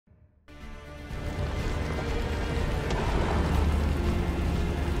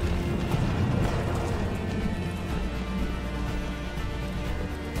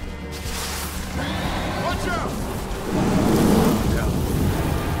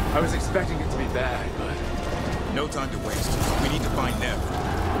I was expecting it to be bad, but... No time to waste. We need to find Nev.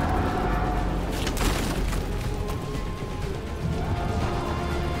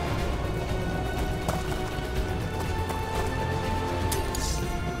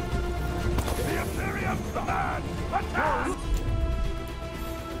 The Imperium's the man! Attack!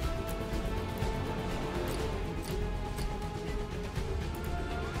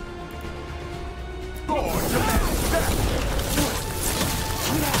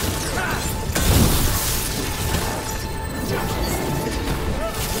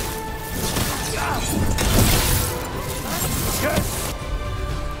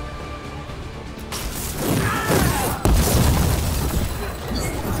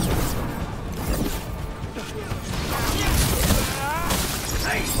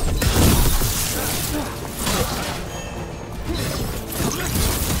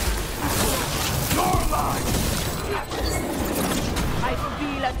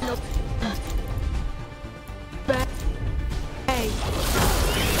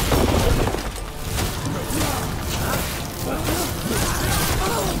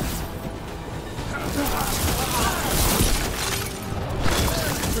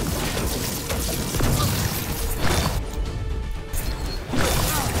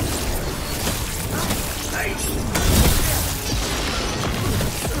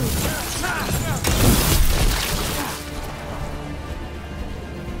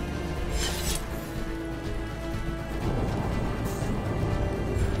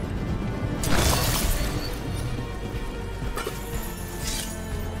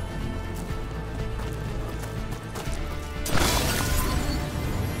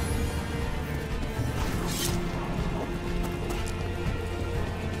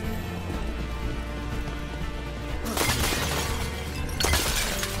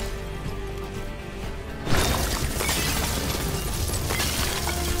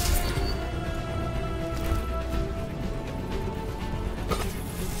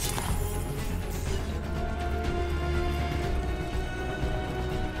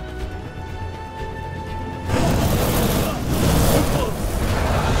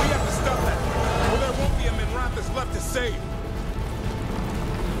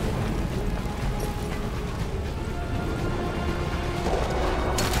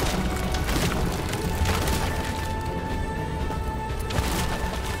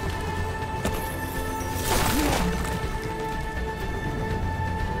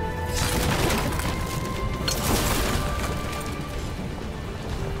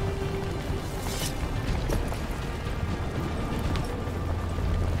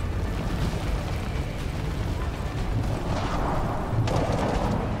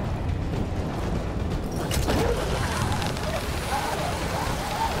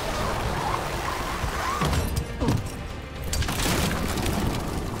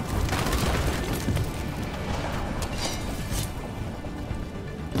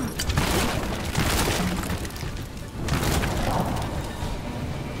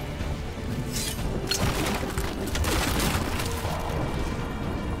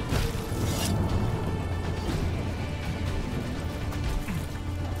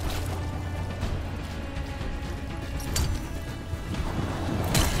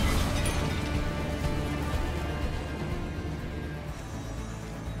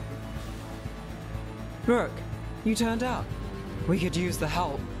 Look, you turned up. We could use the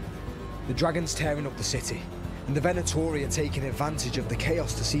help. The dragon's tearing up the city, and the Venatori are taking advantage of the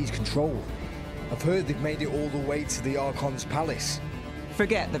chaos to seize control. I've heard they've made it all the way to the Archon's palace.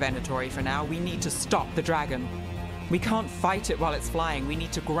 Forget the Venatori for now. We need to stop the dragon. We can't fight it while it's flying. We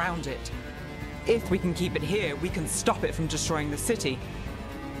need to ground it. If we can keep it here, we can stop it from destroying the city.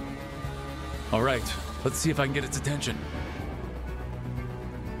 All right, let's see if I can get its attention.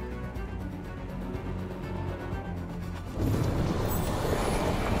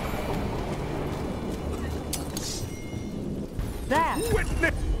 There!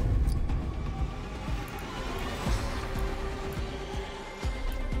 Witness!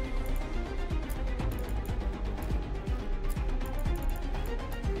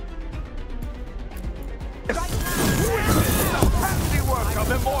 Handiwork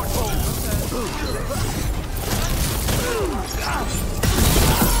of immortals!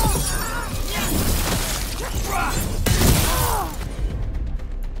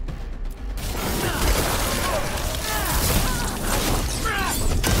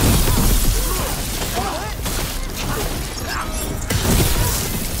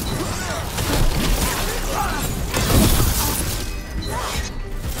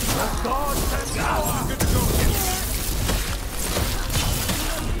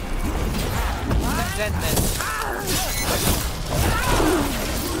 Let's end this.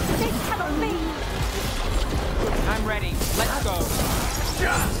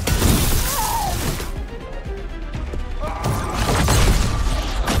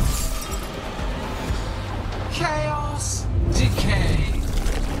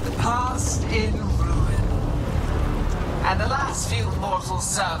 and the last few mortal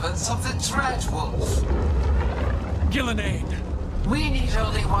servants of the Dreadwolf. Gillenade! We need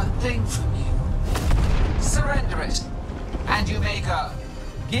only one thing from you. Surrender it, and you may go.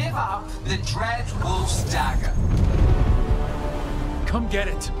 Give up the Dreadwolf's dagger. Come get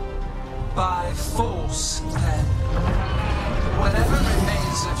it! By force, then. Whatever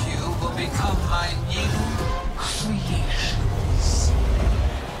remains of you will become my new creations.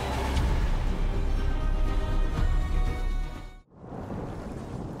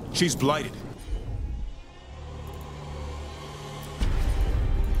 She's blighted.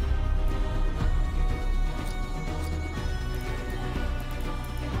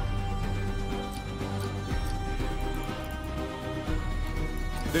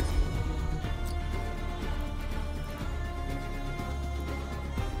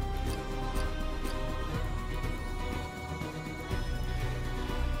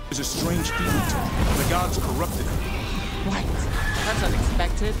 There's a strange feeling to her. The gods corrupted her. What? That's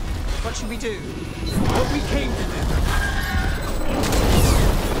unexpected. What should we do? What we came to do!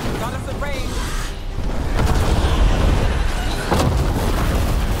 God of the rain!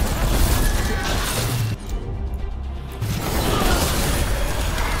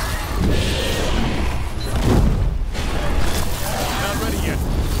 Not ready yet.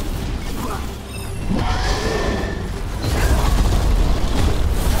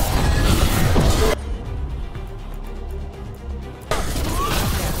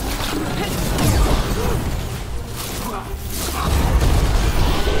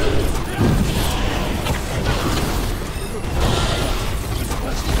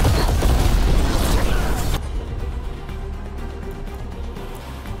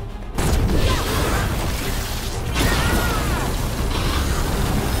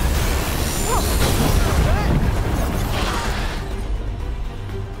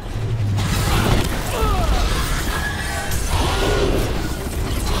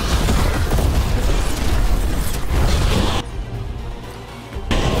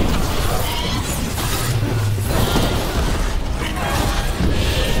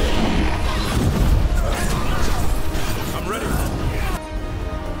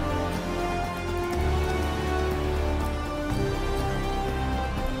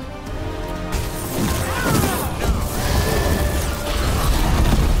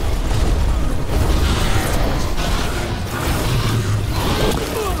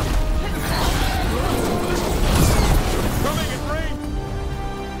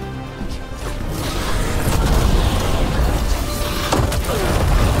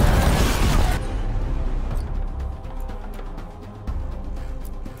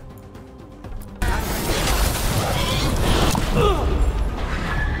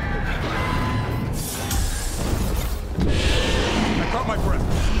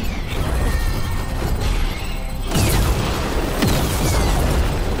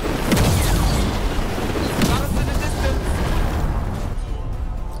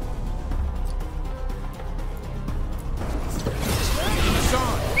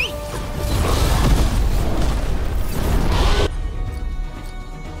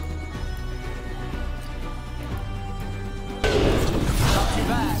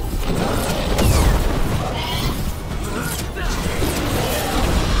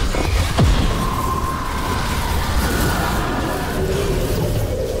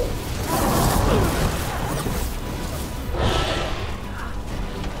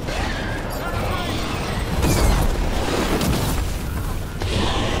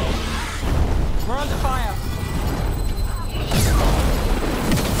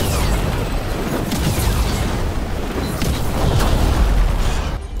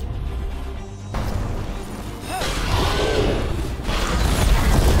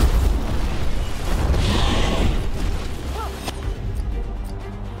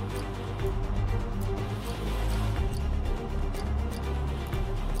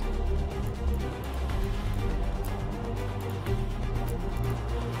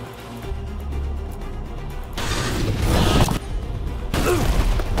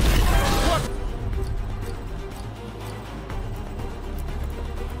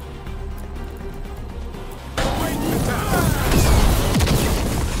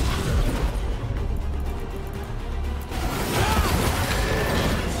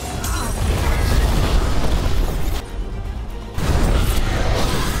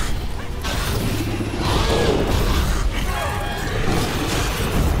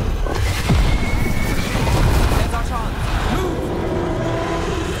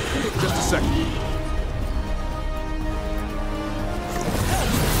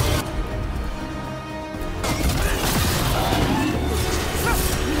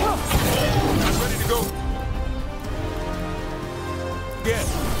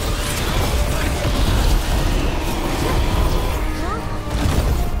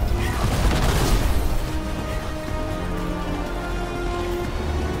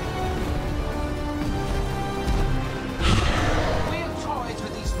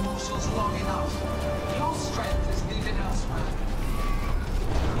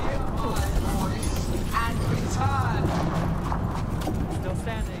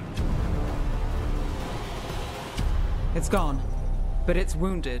 It's gone, but it's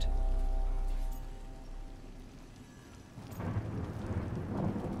wounded.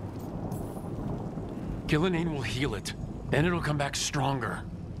 Gillenane will heal it. Then it'll come back stronger.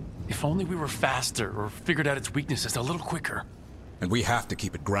 If only we were faster or figured out its weaknesses a little quicker. And we have to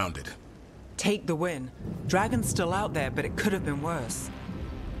keep it grounded. Take the win. Dragon's still out there, but it could have been worse.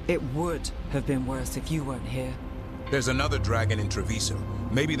 It would have been worse if you weren't here. There's another dragon in Treviso.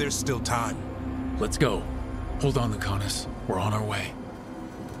 Maybe there's still time. Let's go. Hold on, Lucanus. We're on our way.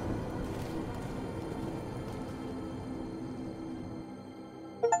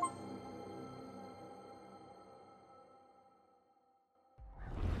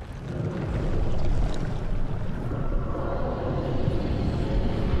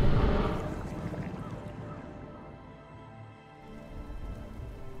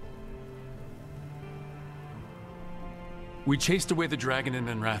 We chased away the dragon in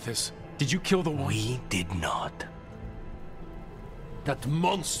Anrathis. Did you kill the one? We did not. That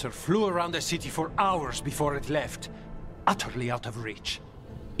monster flew around the city for hours before it left, utterly out of reach.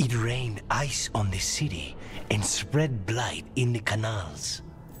 It rained ice on the city and spread blight in the canals.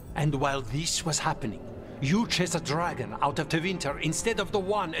 And while this was happening, you chased a dragon out of Tevinter instead of the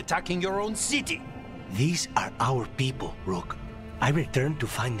one attacking your own city. These are our people, Rook. I returned to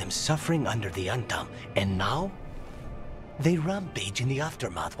find them suffering under the Untom, and now? They rampage in the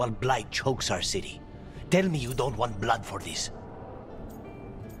aftermath while blight chokes our city. Tell me you don't want blood for this.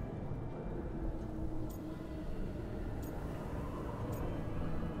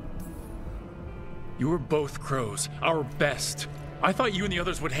 You were both crows, our best. I thought you and the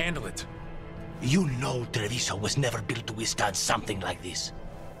others would handle it. You know Treviso was never built to withstand something like this.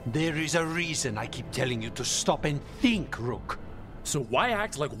 There is a reason I keep telling you to stop and think, Rook. So why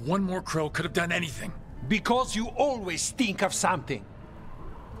act like one more crow could have done anything? Because you always think of something.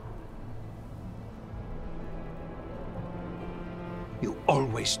 You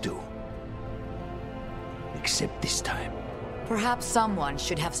always do. Except this time. Perhaps someone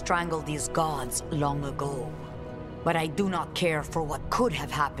should have strangled these gods long ago. But I do not care for what could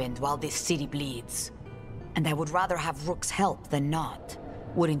have happened while this city bleeds. And I would rather have Rook's help than not.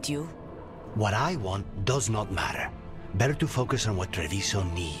 Wouldn't you? What I want does not matter. Better to focus on what Treviso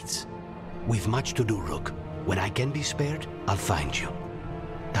needs. We've much to do, Rook. When I can be spared, I'll find you.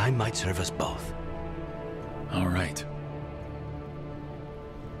 Time might serve us both. All right.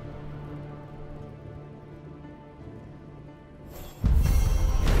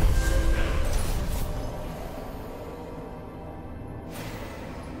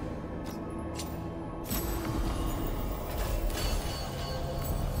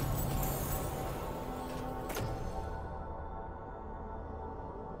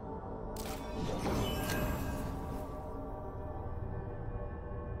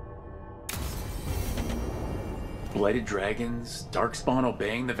 Blighted dragons, Darkspawn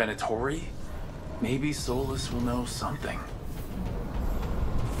obeying the Venatori? Maybe Solus will know something.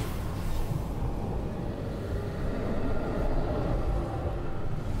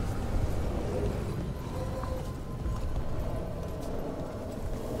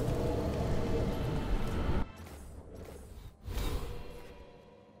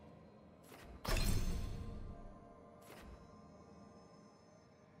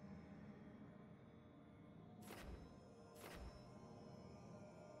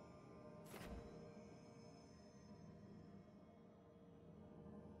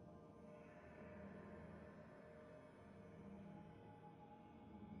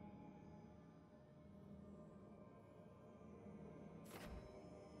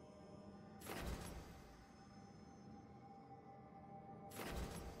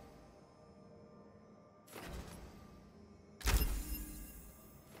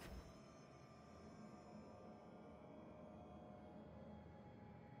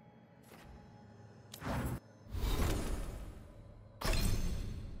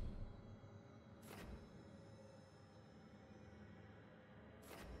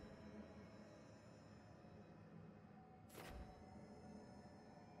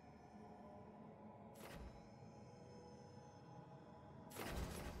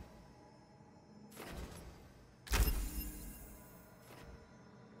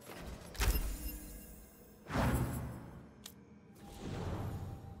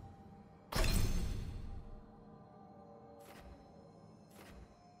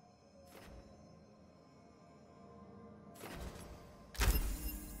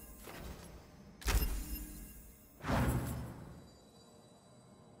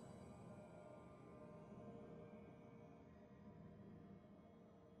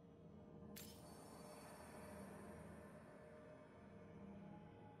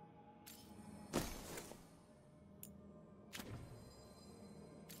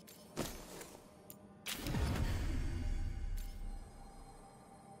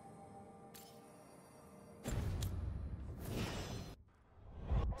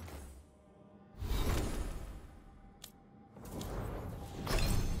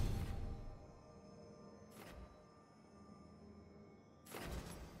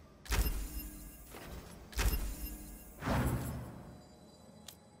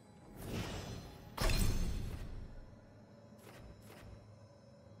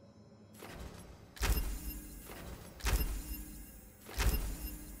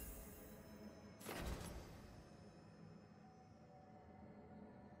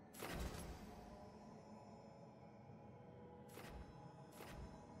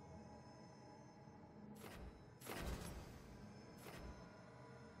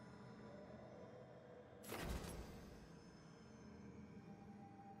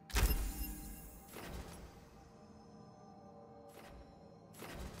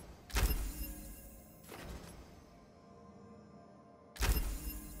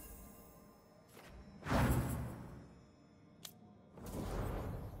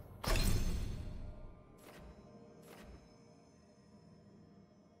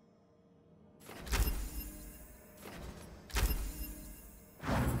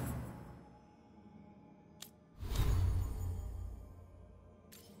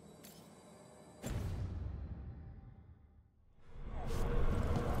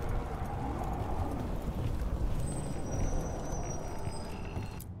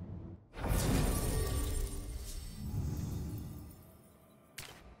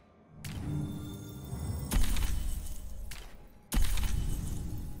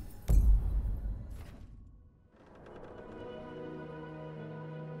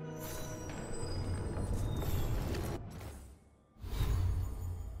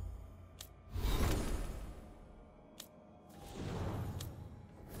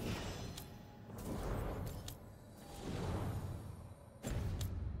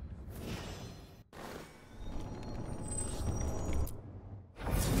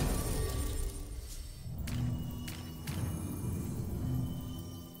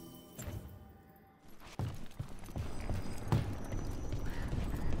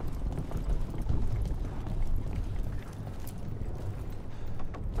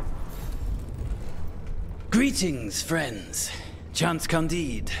 Greetings, friends. Chance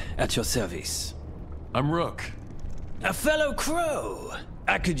Candide, at your service. I'm Rook. A fellow crow.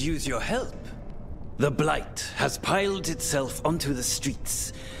 I could use your help. The Blight has piled itself onto the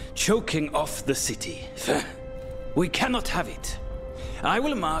streets, choking off the city. We cannot have it. I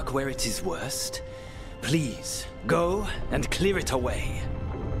will mark where it is worst. Please, go and clear it away.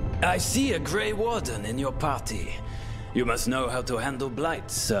 I see a Grey Warden in your party. You must know how to handle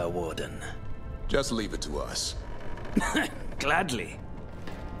Blight, Sir Warden. Just leave it to us. Gladly.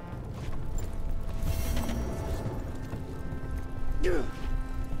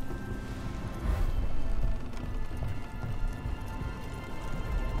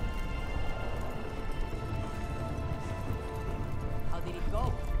 How did it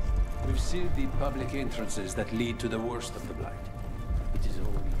go? We've sealed the public entrances that lead to the worst of the Blight. It is all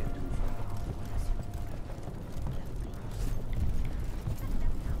we can do for now.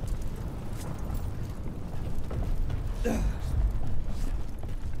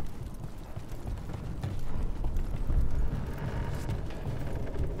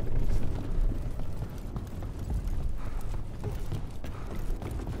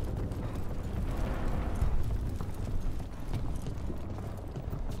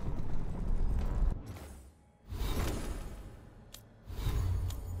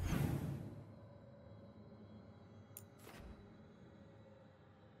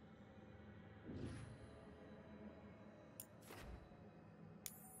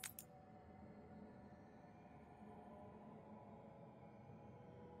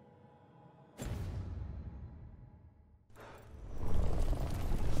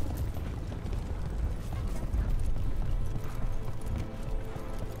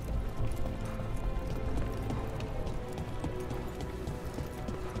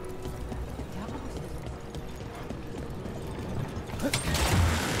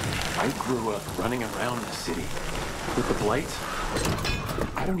 I grew up running around the city. With the Blight,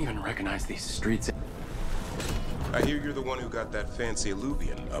 I don't even recognize these streets. I hear you're the one who got that fancy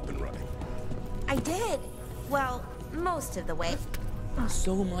Illuvian up and running. I did. Well, most of the way.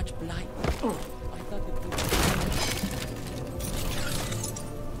 So much Blight. I thought the people...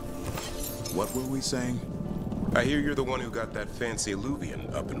 What were we saying? I hear you're the one who got that fancy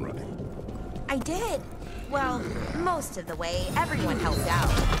Illuvian up and running. I did. Well, most of the way. Everyone helped out.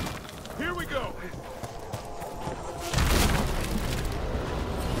 Here we go!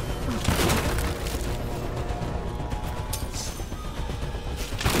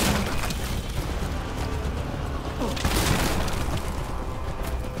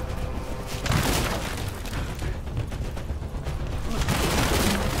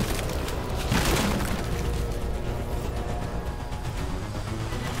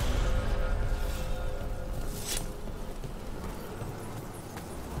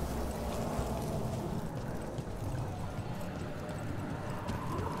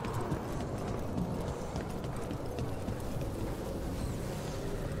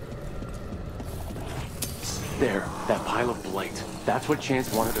 There, that pile of Blight. That's what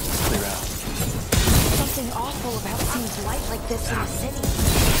Chance wanted us to clear out. Something awful about seeing blight like this in the city.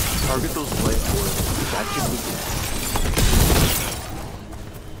 Target those Blight boys. That should be good.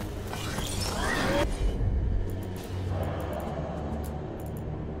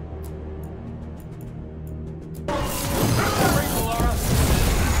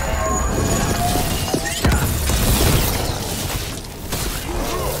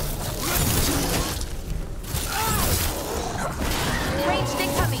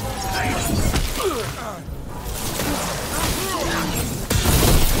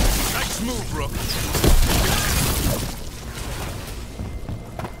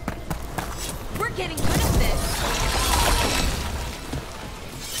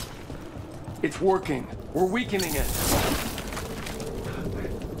 It's working. We're weakening it.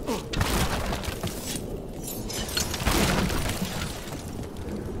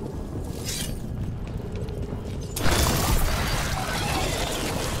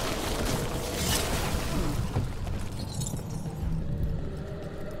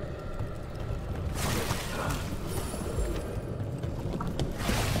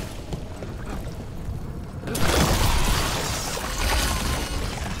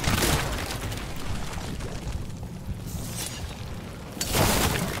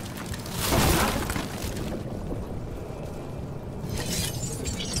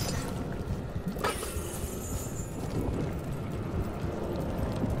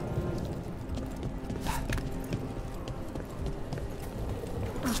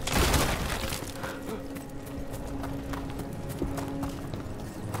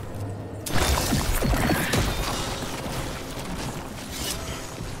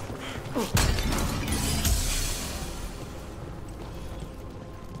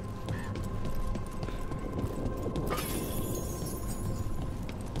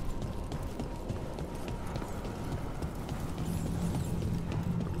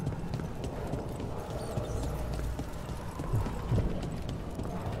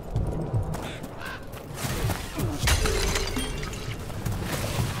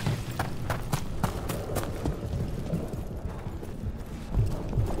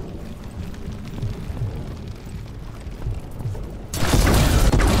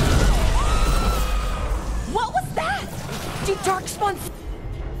 Darkspawn's...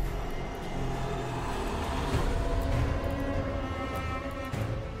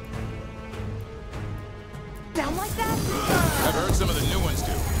 Sound like that? I've heard some of the new ones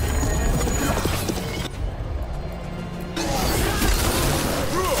do.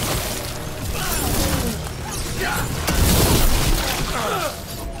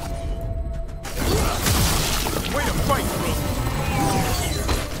 Way to fight, bro!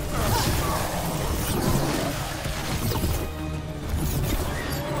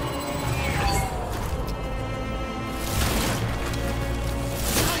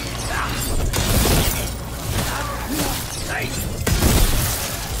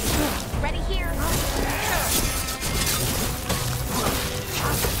 Ready here.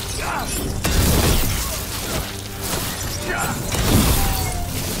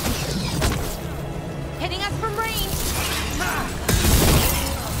 Hitting us from range.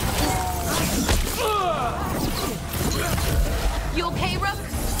 You okay, Rook?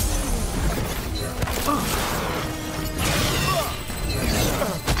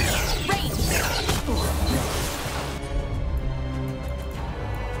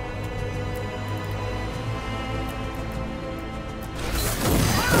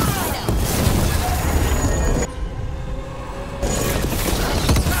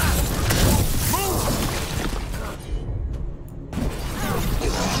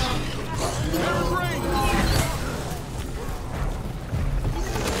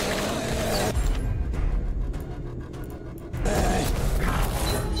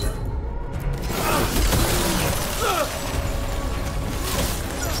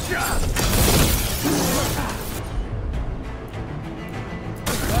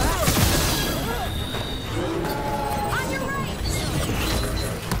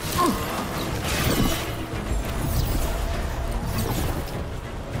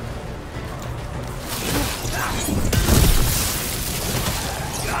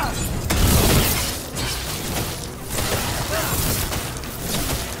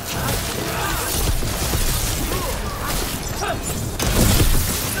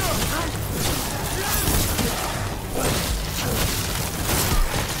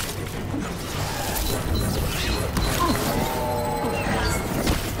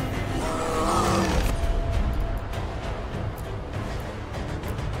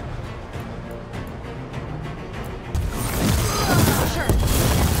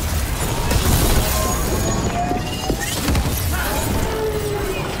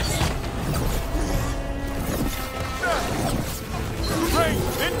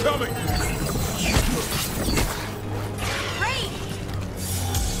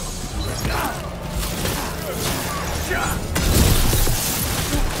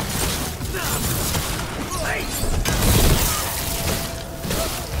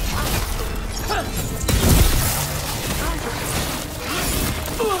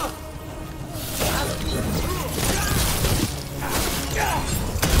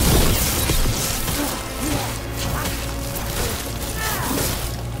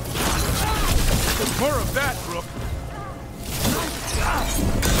 More of that, Rook.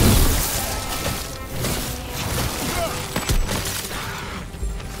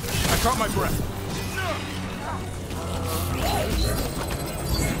 I caught my breath.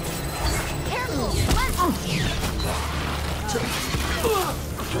 Careful!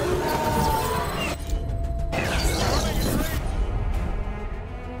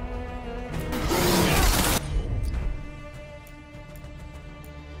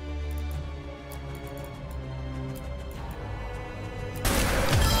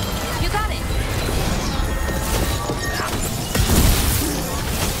 You got it!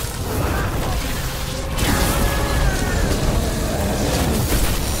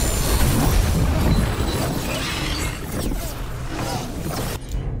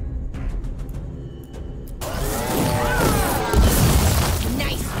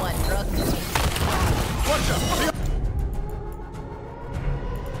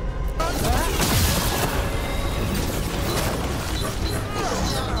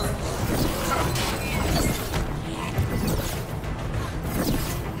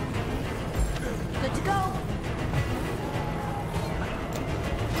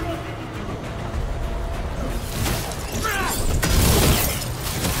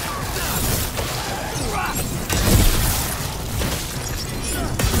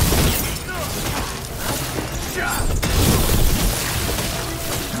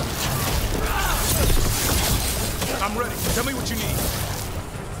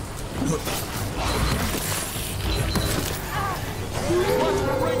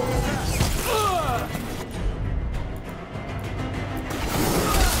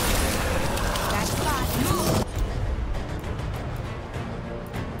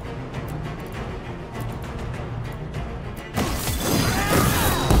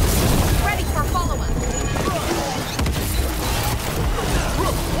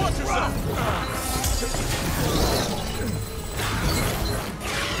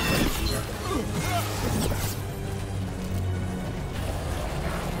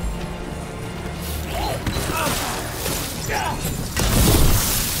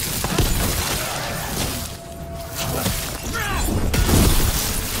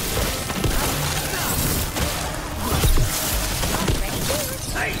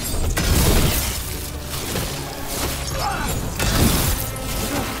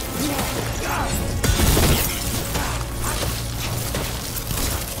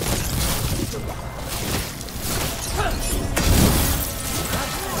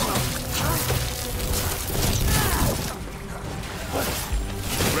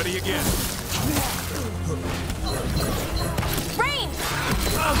 Ready again. Rain!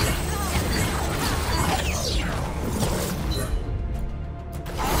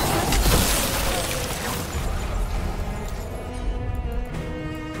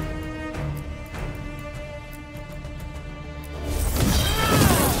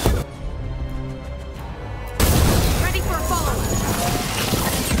 Ready for a follow-up.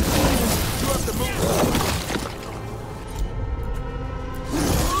 You have to move.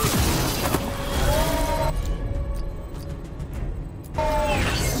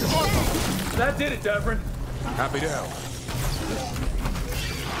 That did it, Devrin. Happy to help.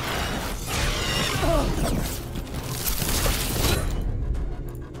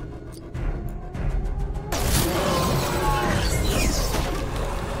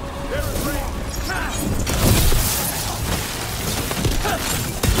 There is rain.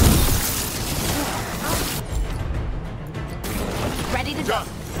 Ready to go.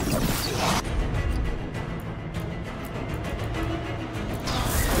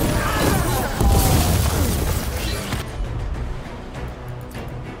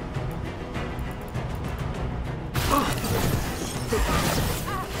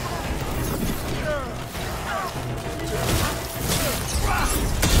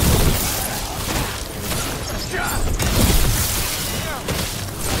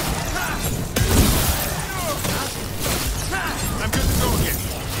 I'm good to go again.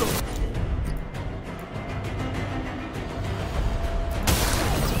 Let's go.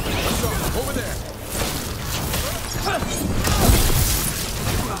 Over there.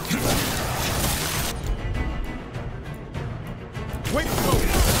 Wait, go.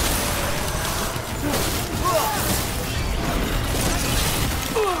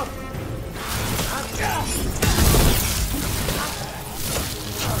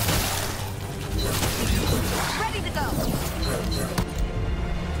 Ready to go.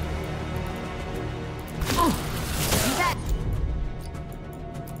 Set.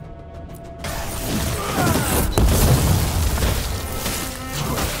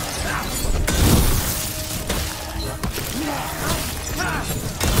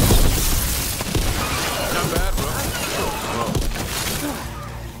 Not bad, bro.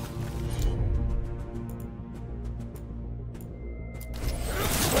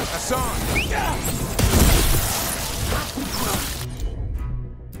 Hassan! Got it.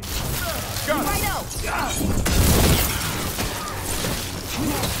 Righto.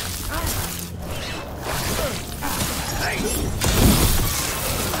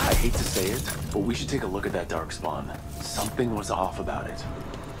 I hate to say it, but we should take a look at that darkspawn. Something was off about it.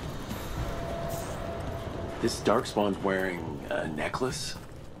 This darkspawn's wearing a necklace.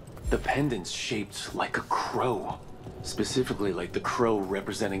 The pendant's shaped like a crow. Specifically like the crow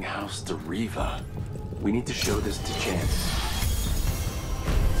representing House Deriva. We need to show this to Chance.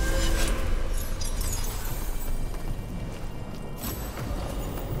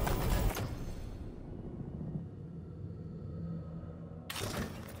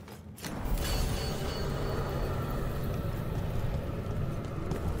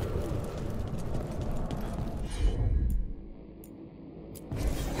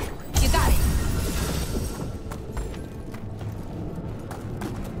 You got it.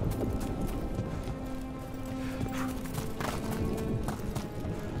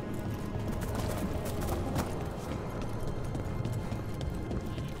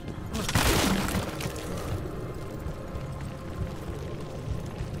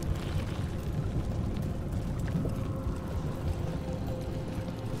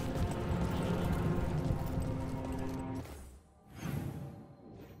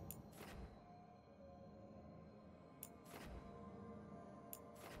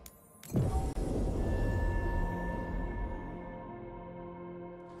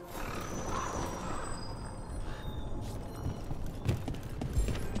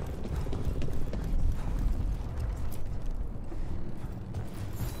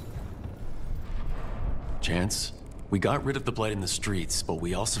 Chance, we got rid of the blight in the streets, but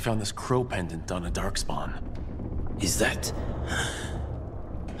we also found this crow pendant on a darkspawn. Is that...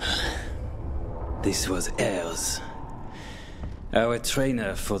 This was Ayers, our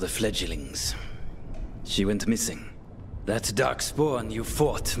trainer for the fledglings. She went missing. That darkspawn you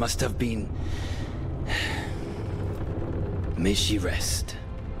fought must have been... May she rest.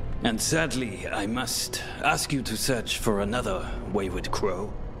 And sadly, I must ask you to search for another wayward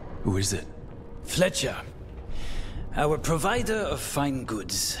crow. Who is it? Fletcher, our provider of fine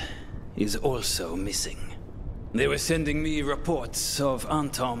goods, is also missing. They were sending me reports of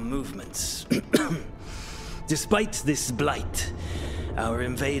Antom movements. Despite this blight, our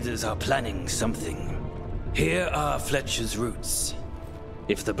invaders are planning something. Here are Fletcher's roots.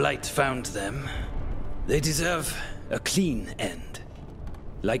 If the blight found them, they deserve a clean end,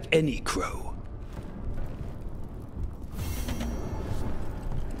 like any crow.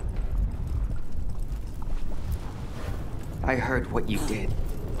 I heard what you did.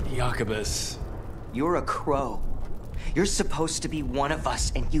 Jacobus. You're a crow. You're supposed to be one of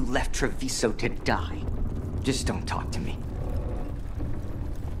us, and you left Treviso to die. Just don't talk to me.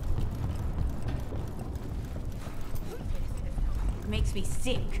 Makes me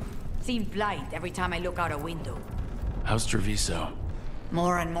sick. Seeing blight every time I look out a window. How's Treviso?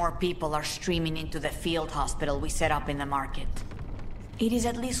 More and more people are streaming into the field hospital we set up in the market. It is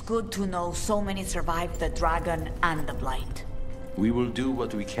at least good to know so many survived the dragon and the blight. We will do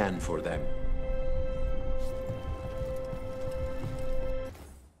what we can for them.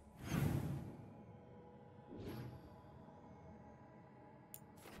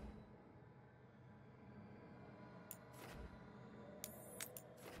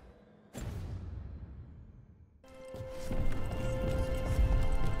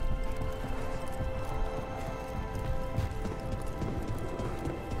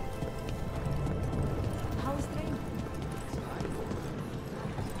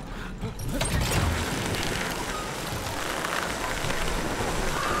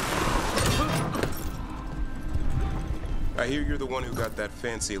 I hear you're the one who got that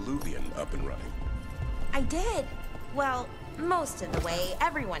fancy Luvian up and running. I did. Well, most of the way.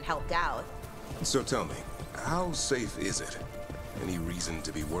 Everyone helped out. So tell me, how safe is it? Any reason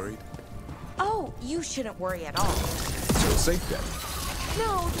to be worried? Oh, you shouldn't worry at all. So safe then?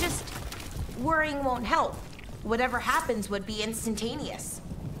 No, just worrying won't help. Whatever happens would be instantaneous.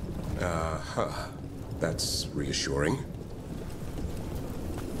 That's reassuring.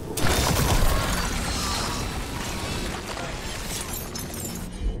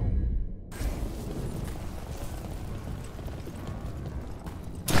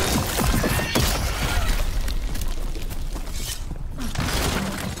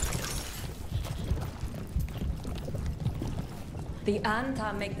 The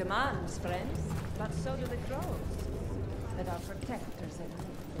Anta make demands, friends, but so do the crows. That are protectors and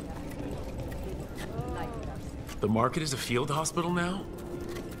like us. The market is a field hospital now?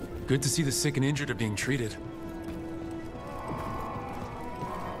 Good to see the sick and injured are being treated.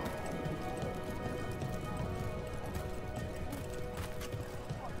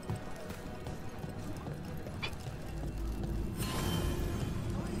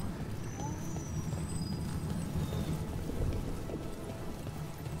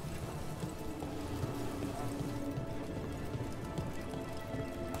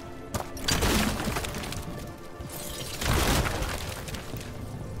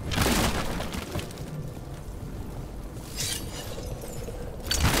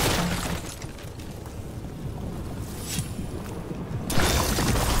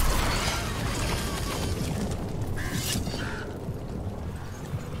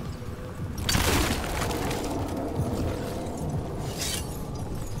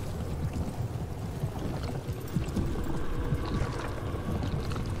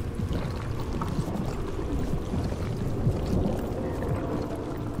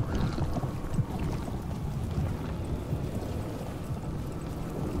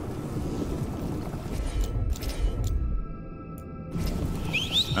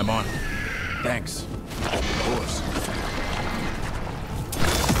 I'm on. Thanks. Of course.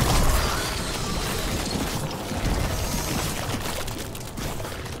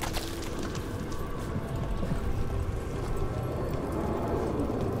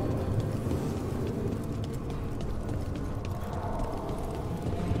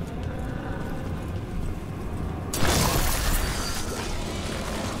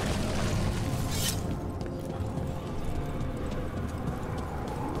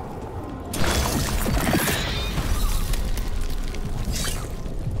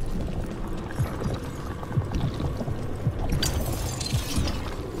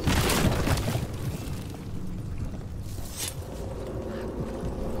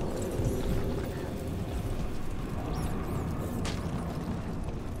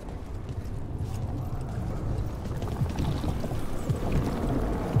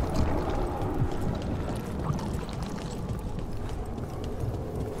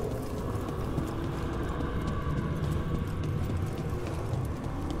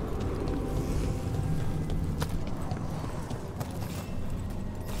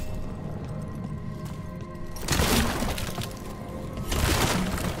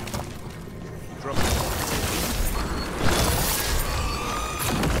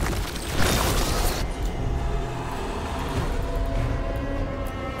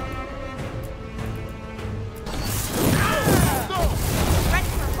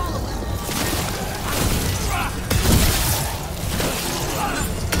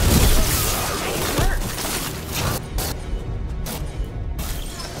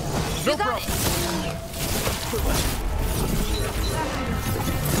 You got it.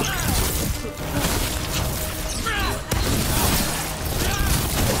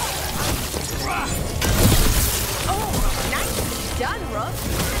 Oh, nice done, Rook.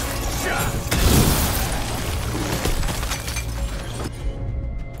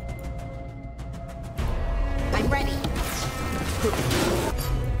 I'm ready.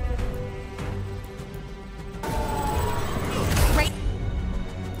 Right.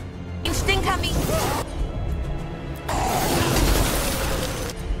 Instinct coming.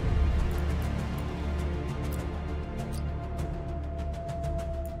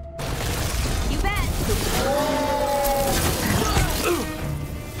 You bet.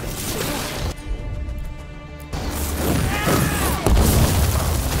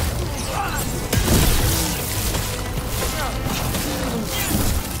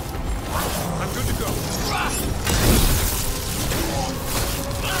 I'm good to go.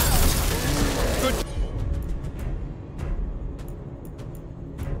 Good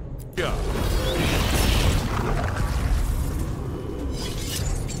job.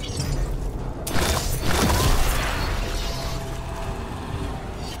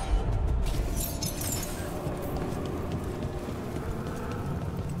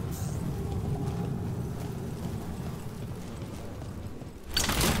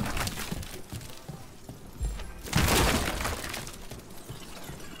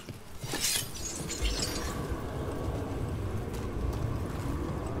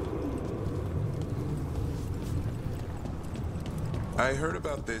 I heard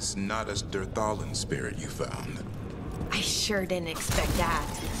about this Nadas Derthalin spirit you found. I sure didn't expect that.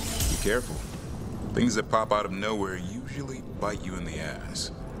 Be careful. Things that pop out of nowhere usually bite you in the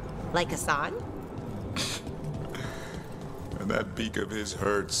ass. Like Hassan? And that beak of his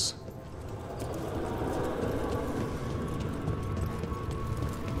hurts.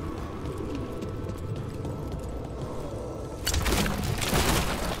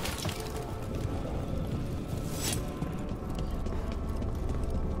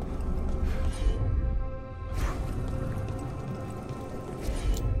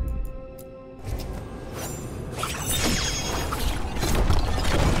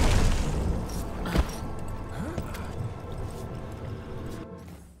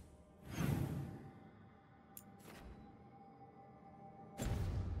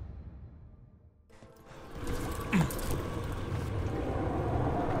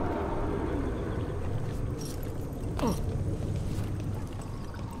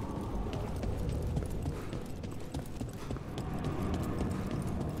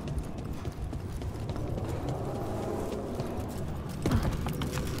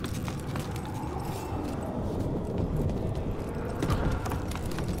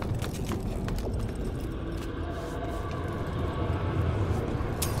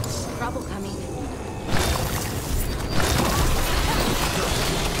 Trouble coming.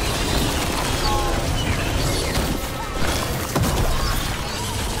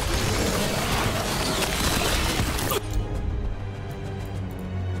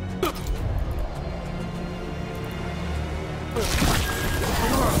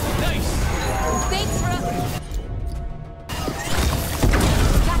 Thanks, Rook.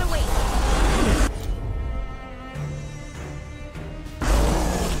 Gotta wait.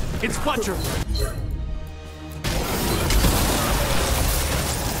 It's Fletcher.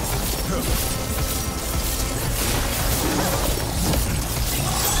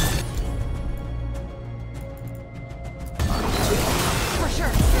 For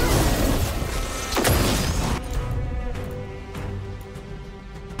sure.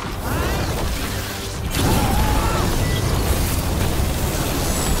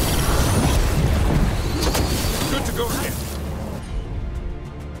 Good to go again.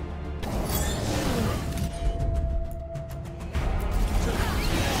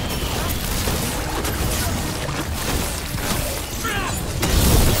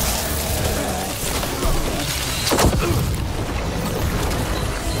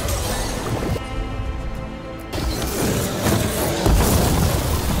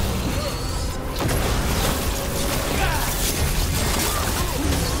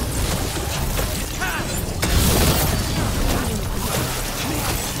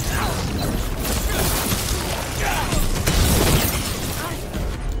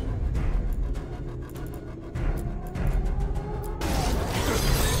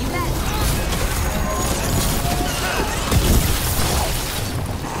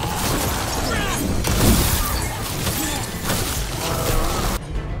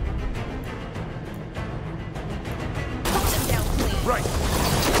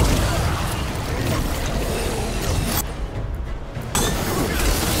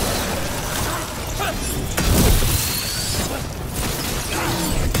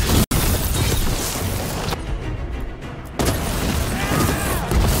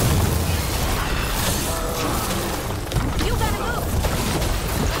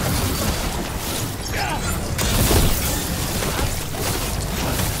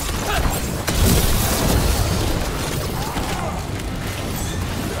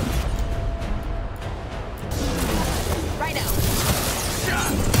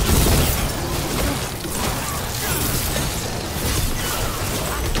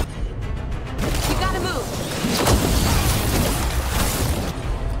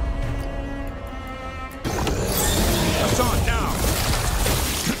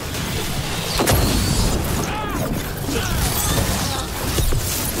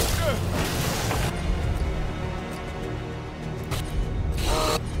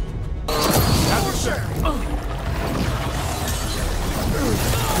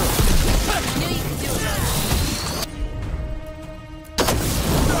 Knew you could do it.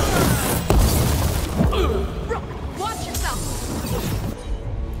 Rook, watch yourself.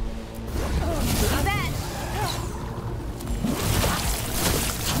 Then.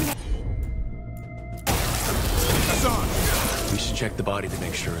 We should check the body to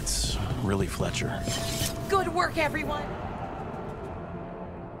make sure it's really Fletcher. Good work, everyone.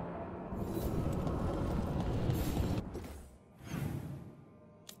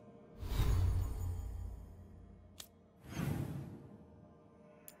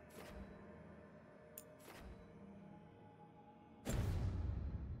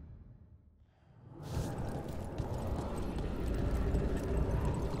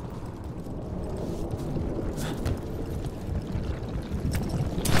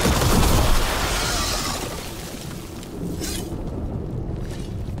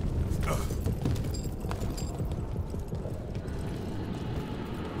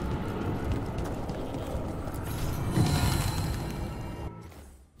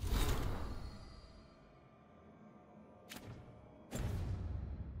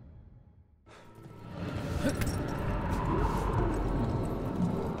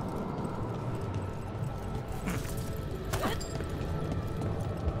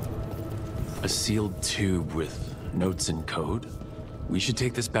 A sealed tube with notes and code? We should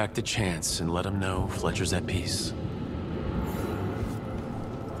take this back to Chance and let him know Fletcher's at peace.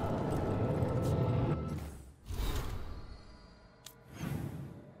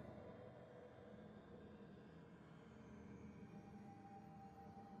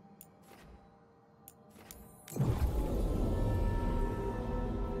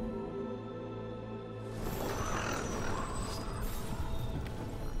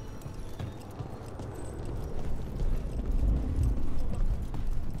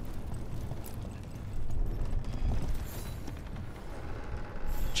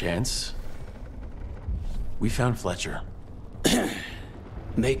 Chance? We found Fletcher.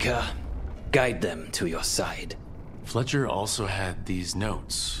 Maker, guide them to your side. Fletcher also had these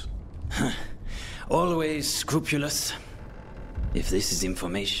notes. Always scrupulous. If this is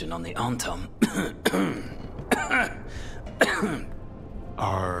information on the Antam...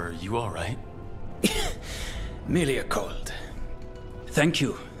 Are you all right? Merely a cold. Thank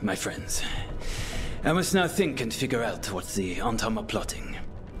you, my friends. I must now think and figure out what the Antam are plotting.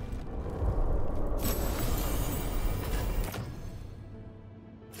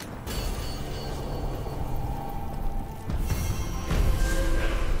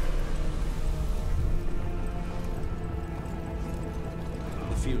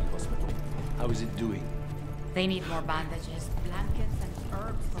 Field hospital. How is it doing? They need more bandages, blankets, and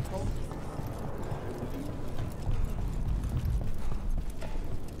herbs for both.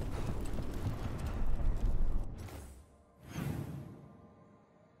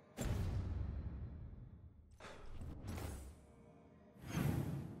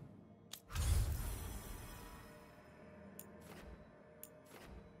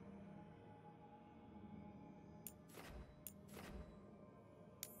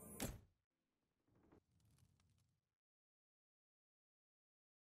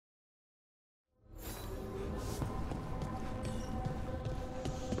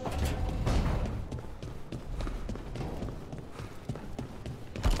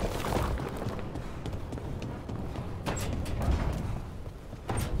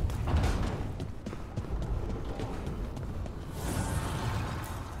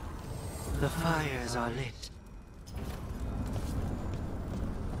 The fires are lit.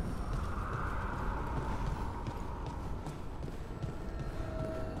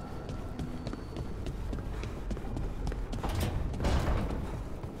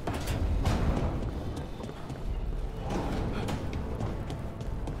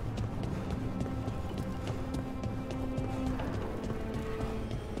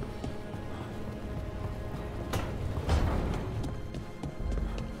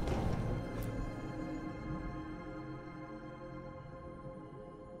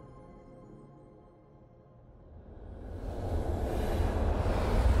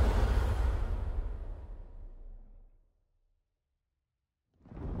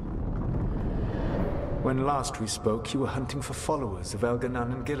 When last we spoke, you were hunting for followers of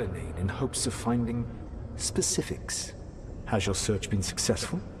Elganon and Gillenane in hopes of finding specifics. Has your search been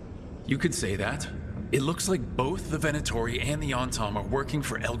successful? You could say that. It looks like both the Venatori and the Antam are working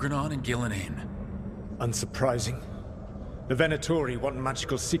for Elganon and Gillenane. Unsurprising. The Venatori want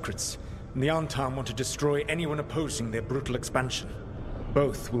magical secrets, and the Antam want to destroy anyone opposing their brutal expansion.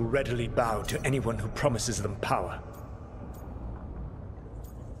 Both will readily bow to anyone who promises them power.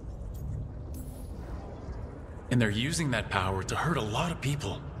 And they're using that power to hurt a lot of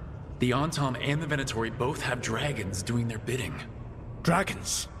people. The Antam and the Venatori both have dragons doing their bidding.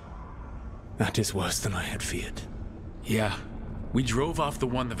 Dragons? That is worse than I had feared. Yeah. We drove off the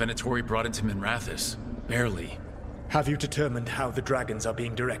one the Venatori brought into Minrathous. Barely. Have you determined how the dragons are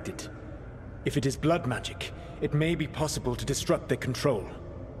being directed? If it is blood magic, it may be possible to disrupt their control.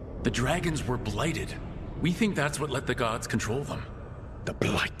 The dragons were blighted. We think that's what let the gods control them. The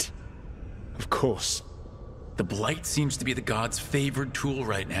Blight. Of course. The Blight seems to be the gods' favored tool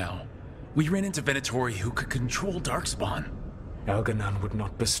right now. We ran into Venatori who could control Darkspawn. Elganon would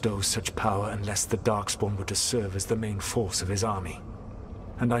not bestow such power unless the Darkspawn were to serve as the main force of his army.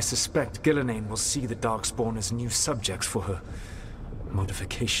 And I suspect Gillenane will see the Darkspawn as new subjects for her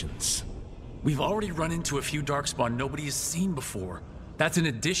modifications. We've already run into a few Darkspawn nobody has seen before. That's in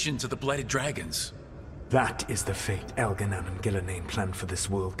addition to the Blighted Dragons. That is the fate Elganon and Gillenane planned for this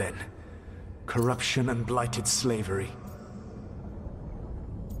world then. Corruption and blighted slavery.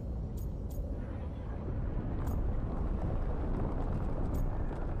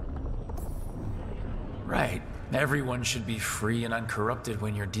 Right. Everyone should be free and uncorrupted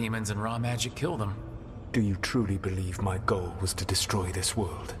when your demons and raw magic kill them. Do you truly believe my goal was to destroy this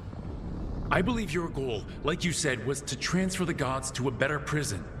world? I believe your goal, like you said, was to transfer the gods to a better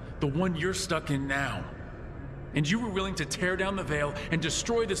prison. The one you're stuck in now. And you were willing to tear down the Veil and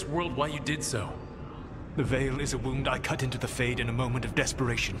destroy this world while you did so. The Veil is a wound I cut into the Fade in a moment of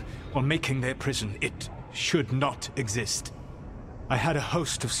desperation. While making their prison, it should not exist. I had a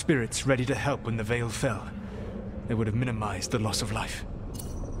host of spirits ready to help when the Veil fell. They would have minimized the loss of life.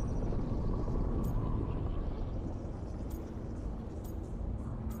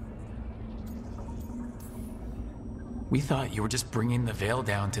 We thought you were just bringing the Veil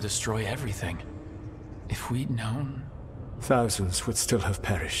down to destroy everything. If we'd known... Thousands would still have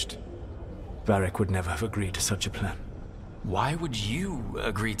perished. Varric would never have agreed to such a plan. Why would you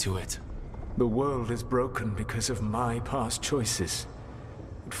agree to it? The world is broken because of my past choices.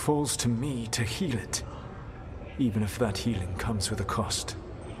 It falls to me to heal it. Even if that healing comes with a cost.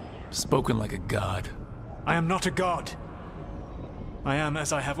 Spoken like a god. I am not a god. I am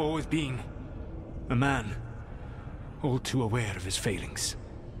as I have always been. A man. All too aware of his failings.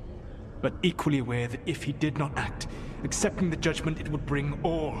 But equally aware that if he did not act, accepting the judgment it would bring,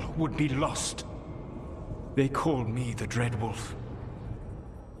 all would be lost. They call me the Dread Wolf.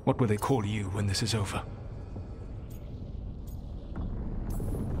 What will they call you when this is over?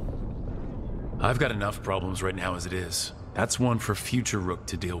 I've got enough problems right now as it is. That's one for future Rook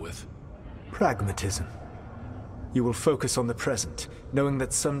to deal with. Pragmatism. You will focus on the present, knowing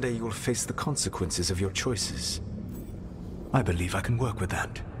that someday you will face the consequences of your choices. I believe I can work with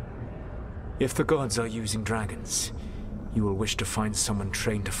that. If the gods are using dragons, you will wish to find someone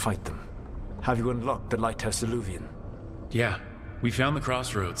trained to fight them. Have you unlocked the Lighthouse Illuvian? Yeah, we found the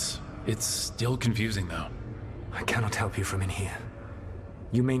crossroads. It's still confusing though. I cannot help you from in here.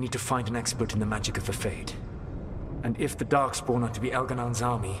 You may need to find an expert in the magic of the Fade. And if the Darkspawn are to be Elganon's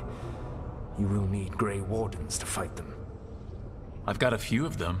army, you will need Grey Wardens to fight them. I've got a few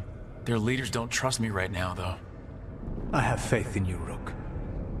of them. Their leaders don't trust me right now, though. I have faith in you, Rook.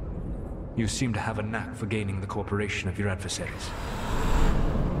 You seem to have a knack for gaining the cooperation of your adversaries.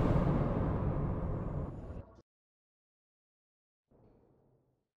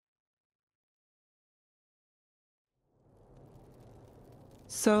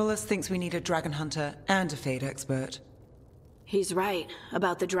 Solus thinks we need a dragon hunter and a Fade expert. He's right,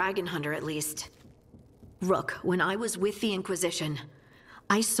 about the dragon hunter at least. Rook, when I was with the Inquisition,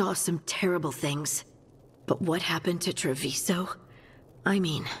 I saw some terrible things. But what happened to Treviso? I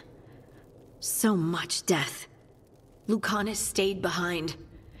mean, so much death. Lucanus stayed behind.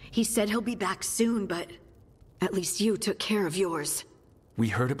 He said he'll be back soon, but at least you took care of yours. We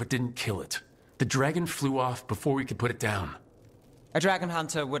heard it but didn't kill it. The dragon flew off before we could put it down. A dragon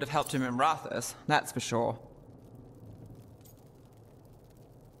hunter would have helped him in Rathus, that's for sure.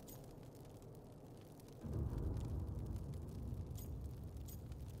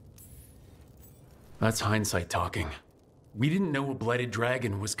 That's hindsight talking. We didn't know a blighted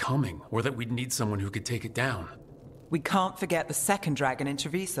dragon was coming, or that we'd need someone who could take it down. We can't forget the second dragon in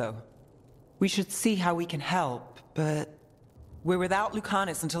Treviso. We should see how we can help, but we're without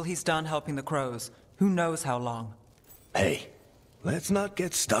Lucanus until he's done helping the crows. Who knows how long? Hey, let's not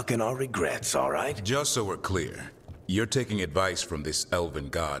get stuck in our regrets, all right? Just so we're clear, you're taking advice from this elven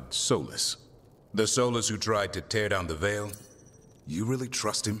god, Solus. The Solus who tried to tear down the Veil? You really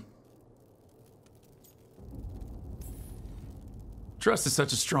trust him? Trust is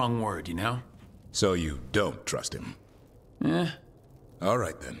such a strong word, you know? So you don't trust him? Eh. All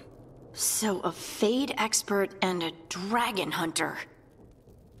right then. So a Fade expert and a dragon hunter.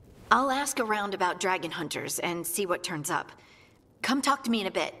 I'll ask around about dragon hunters and see what turns up. Come talk to me in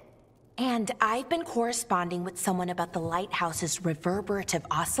a bit. And I've been corresponding with someone about the lighthouse's reverberative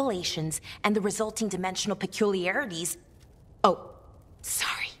oscillations and the resulting dimensional peculiarities. Oh,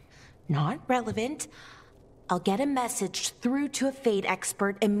 sorry. Not relevant. I'll get a message through to a Fade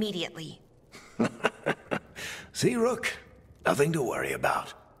expert immediately. See, Rook? Nothing to worry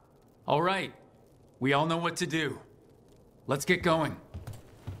about. All right. We all know what to do. Let's get going.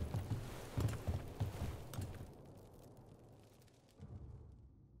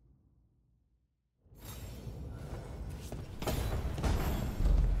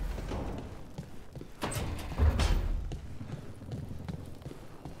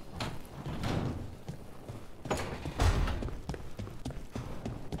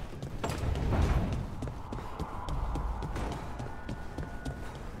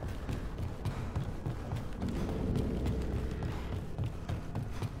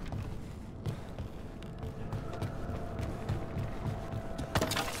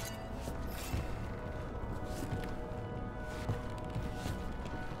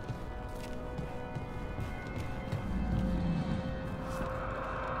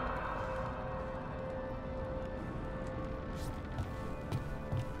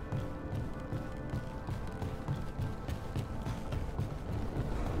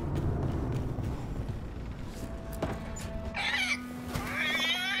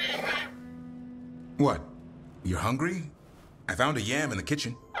 What? You're hungry? I found a yam in the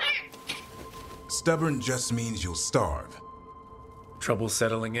kitchen. Stubborn just means you'll starve. Trouble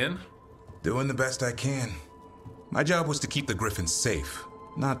settling in? Doing the best I can. My job was to keep the Griffins safe,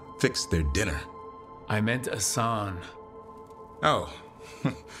 not fix their dinner. I meant Asan. Oh.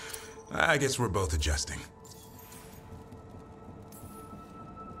 I guess we're both adjusting.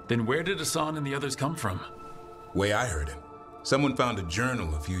 Then where did Asan and the others come from? Way I heard it, someone found a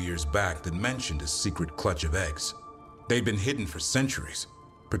journal a few years back that mentioned a secret clutch of eggs. They'd been hidden for centuries,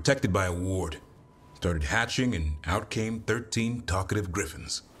 protected by a ward. Started hatching and out came 13 talkative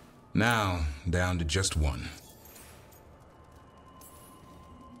griffins. Now, down to just one.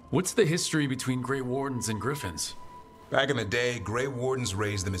 What's the history between Grey Wardens and Griffins? Back in the day, Grey Wardens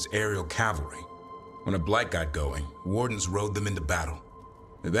raised them as aerial cavalry. When a blight got going, Wardens rode them into battle.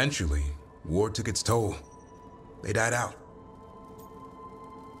 Eventually, war took its toll. They died out.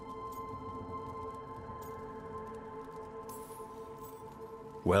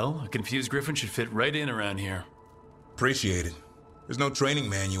 Well, a confused griffin should fit right in around here. Appreciate it. There's no training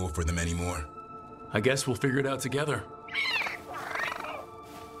manual for them anymore. I guess we'll figure it out together.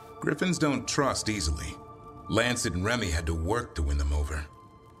 Griffins don't trust easily. Lancet and Remy had to work to win them over.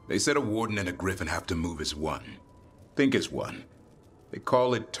 They said a warden and a griffin have to move as one. Think as one. They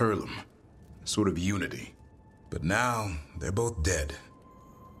call it Turlum, a sort of unity. But now, they're both dead.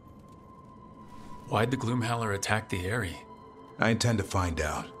 Why'd the Gloomhowler attack the Eyrie? I intend to find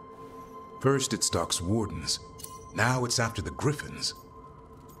out. First it stalks wardens. Now it's after the griffins.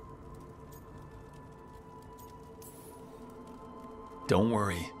 Don't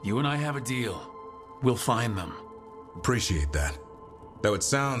worry, you and I have a deal. We'll find them. Appreciate that. Though it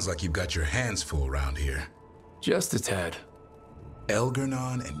sounds like you've got your hands full around here. Just a tad.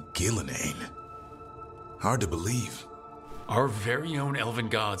 Elgernon and Gillenane. Hard to believe. Our very own elven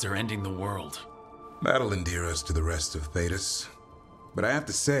gods are ending the world. That'll endear us to the rest of Thedas. But I have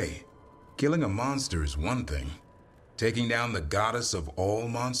to say, killing a monster is one thing. Taking down the goddess of all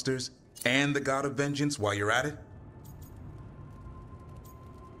monsters and the god of vengeance while you're at it?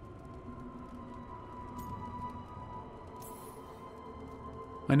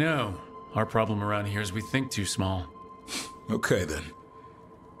 I know. Our problem around here is we think too small. Okay then.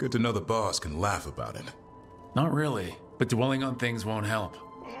 Good to know the boss can laugh about it. Not really, but dwelling on things won't help.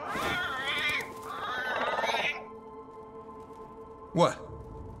 What?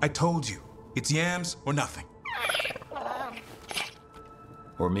 I told you. It's yams or nothing.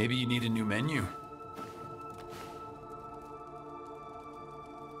 Or maybe you need a new menu.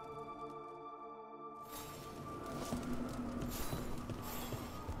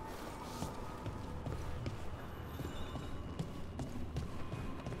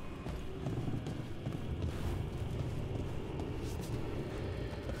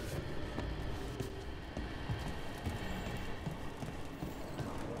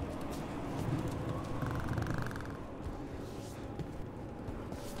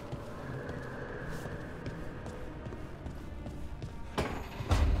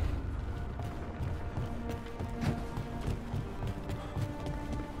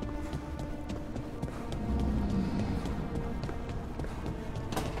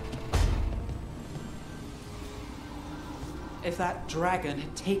 if that dragon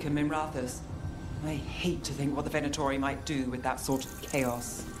had taken Minrathous. I hate to think what the Venatori might do with that sort of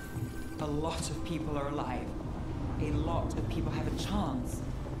chaos. A lot of people are alive. A lot of people have a chance.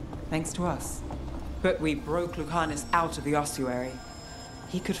 Thanks to us. But we broke Lucanus out of the ossuary.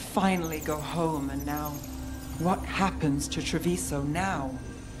 He could finally go home, and now... what happens to Treviso now?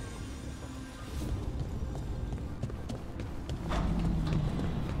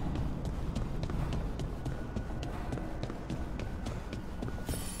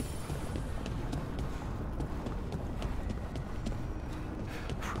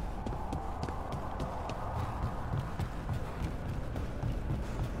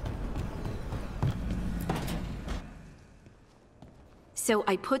 So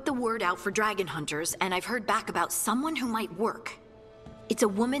I put the word out for dragon hunters, and I've heard back about someone who might work. It's a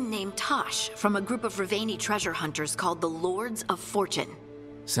woman named Tosh from a group of Ravani treasure hunters called the Lords of Fortune.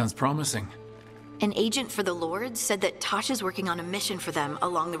 Sounds promising. An agent for the Lords said that Tosh is working on a mission for them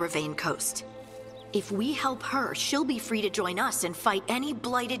along the Ravane coast. If we help her, she'll be free to join us and fight any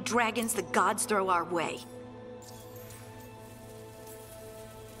blighted dragons the gods throw our way.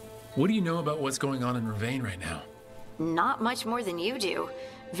 What do you know about what's going on in Ravane right now? Not much more than you do.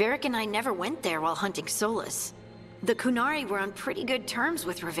 Varric and I never went there while hunting Solus. The Kunari were on pretty good terms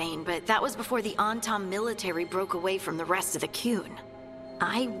with Ravane, but that was before the Antam military broke away from the rest of the Kun.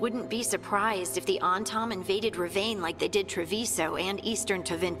 I wouldn't be surprised if the Antam invaded Ravane like they did Treviso and Eastern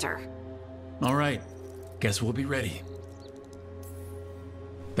Tevinter. All right. Guess we'll be ready.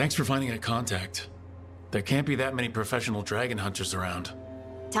 Thanks for finding a contact. There can't be that many professional dragon hunters around.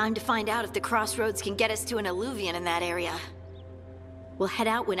 Time to find out if the crossroads can get us to an alluvion in that area. We'll head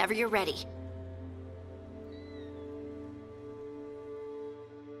out whenever you're ready.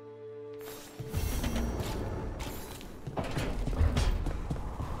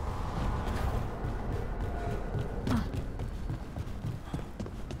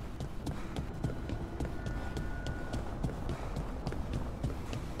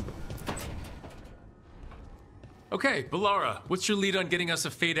 Okay, Balara, what's your lead on getting us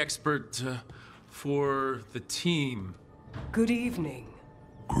a fate expert for the team? Good evening.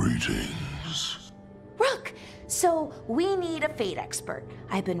 Greetings. Rook, so we need a fate expert.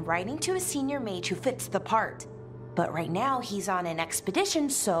 I've been writing to a senior mage who fits the part. But right now he's on an expedition,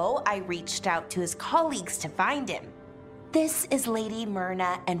 so I reached out to his colleagues to find him. This is Lady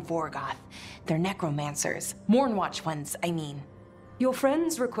Myrna and Vorgoth. They're necromancers. Mournwatch ones, I mean. Your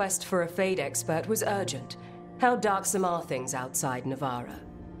friend's request for a fate expert was urgent. How darksome are things outside Navarra?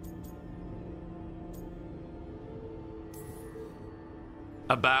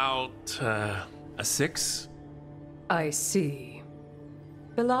 About, a 6? I see.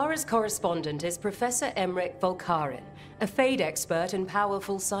 Balara's correspondent is Professor Emmerich Volkarin, a fate expert and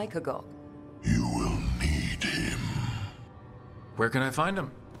powerful psychagogue. Where can I find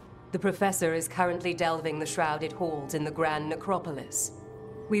him? The professor is currently delving the shrouded halls in the Grand Necropolis.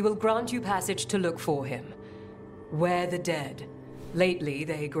 We will grant you passage to look for him. Where the dead. Lately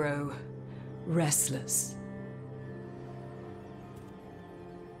they grow restless.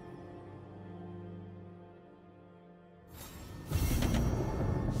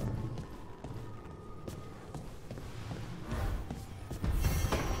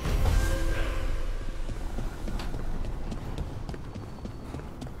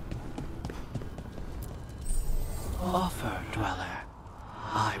 Offer, Dweller.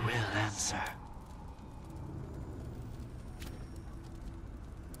 I will answer.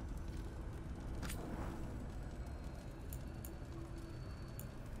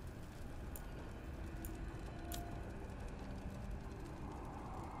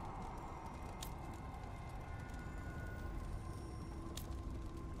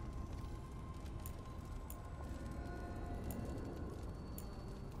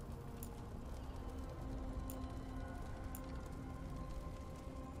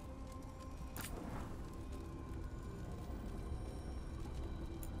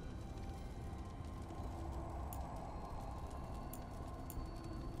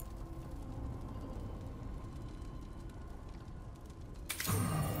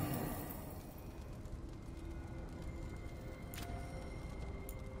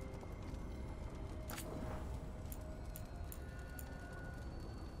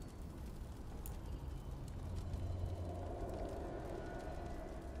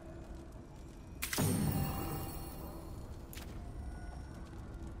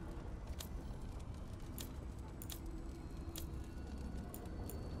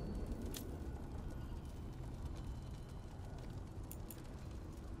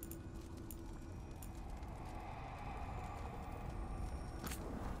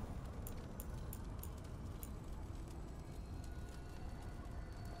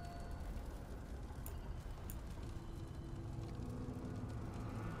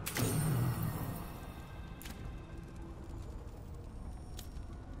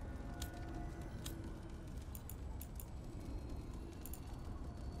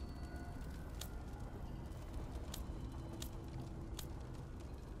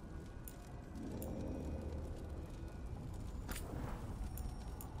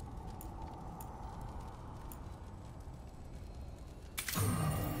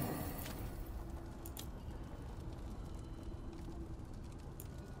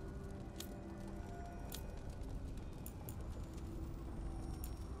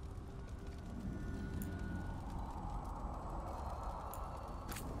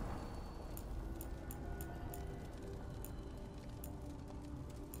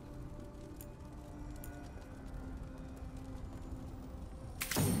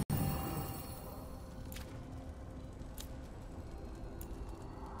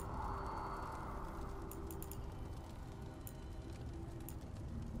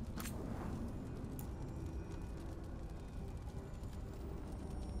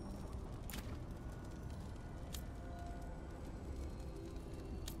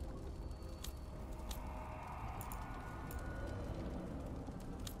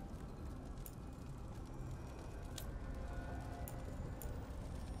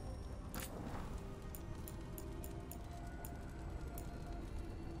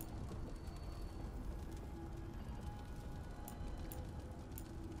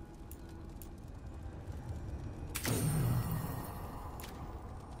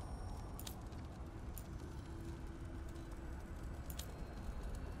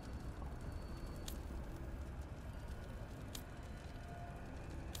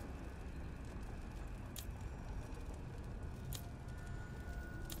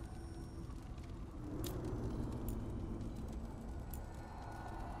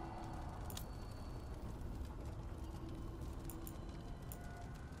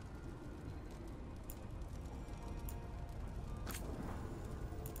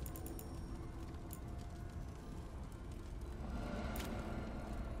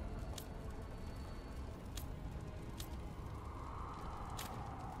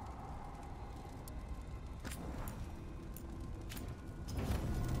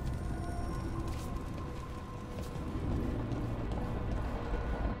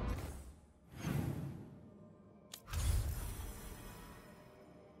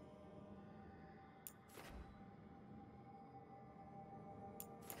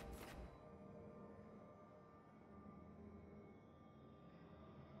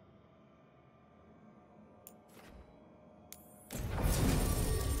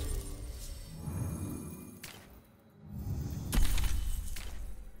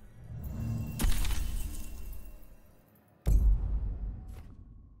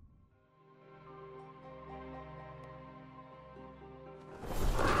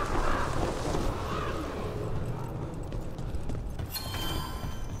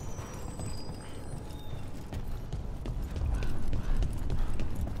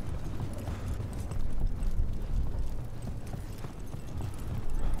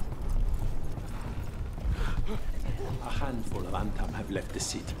 handful of Antam have left the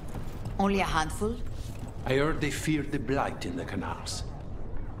city. Only a handful? I heard they feared the Blight in the canals.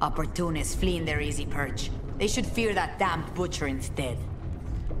 Opportunists fleeing their easy perch. They should fear that damned butcher instead.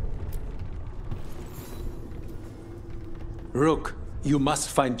 Rook, you must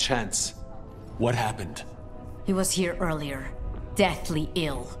find Chance. What happened? He was here earlier, deathly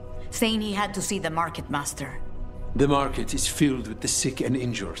ill, saying he had to see the Market Master. The market is filled with the sick and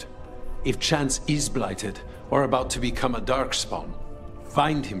injured. If Chance is blighted, or about to become a darkspawn,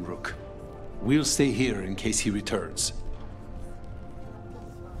 find him, Rook. We'll stay here in case he returns.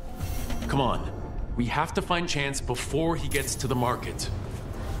 Come on. We have to find Chance before he gets to the market.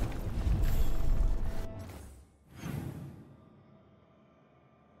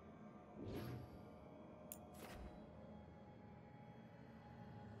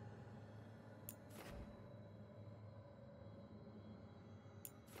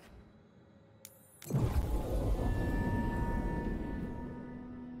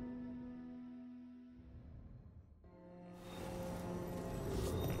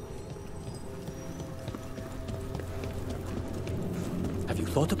 Have you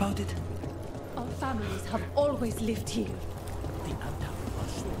thought about it? Our families have always lived here. The Antam are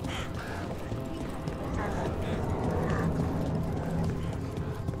sure.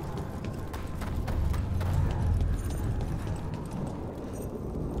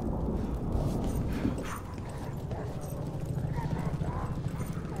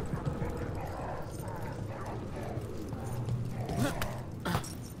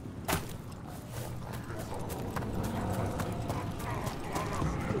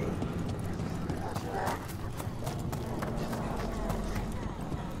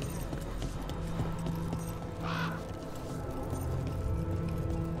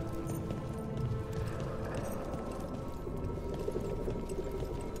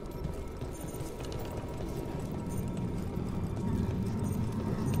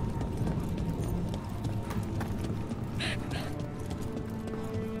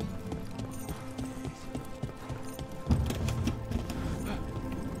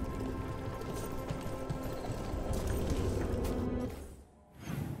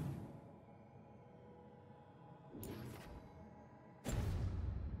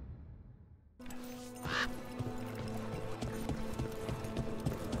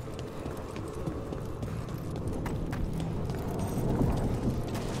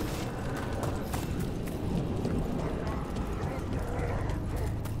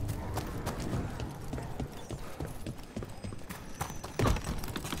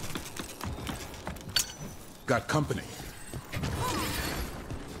 Got company.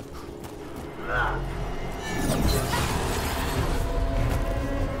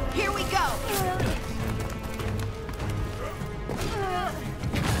 Here we go!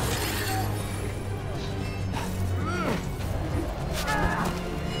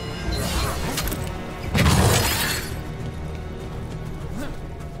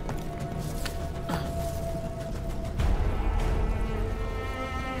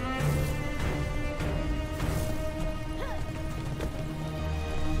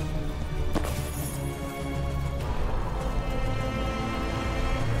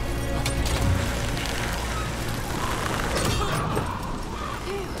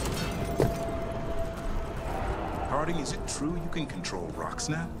 Is it true you can control rocks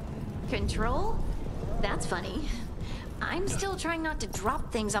now? Control? That's funny. I'm still trying not to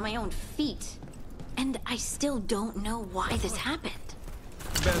drop things on my own feet. And I still don't know why this happened.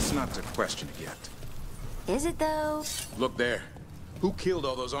 Best not to question it yet. Is it though? Look there. Who killed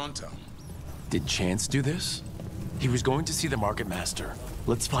all those Antam? Did Chance do this? He was going to see the Market Master.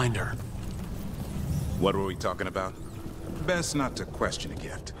 Let's find her. What were we talking about? Best not to question it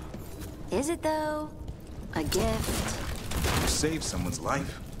yet. Is it though? A gift. You saved someone's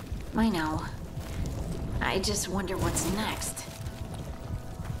life. I know. I just wonder what's next.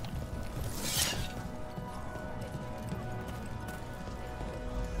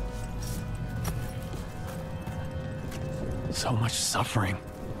 So much suffering.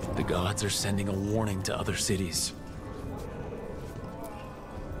 The gods are sending a warning to other cities.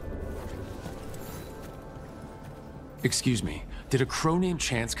 Excuse me, did a crow named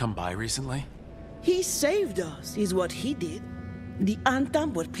Chance come by recently? He saved us, is what he did. The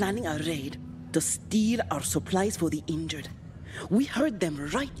Antam were planning a raid to steal our supplies for the injured. We heard them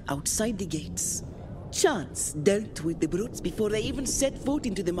right outside the gates. Chance dealt with the brutes before they even set foot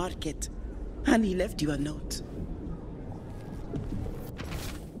into the market. And he left you a note.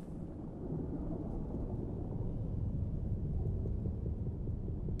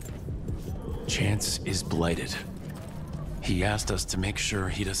 Chance is blighted. He asked us to make sure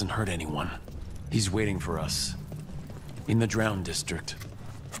he doesn't hurt anyone. He's waiting for us. In the Drowned District.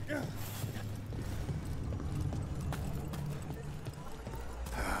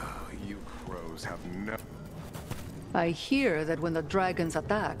 You crows have no... I hear that when the dragons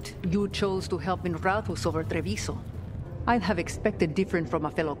attacked, you chose to help Minrathus over Treviso. I'd have expected different from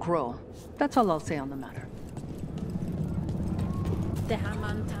a fellow crow. That's all I'll say on the matter.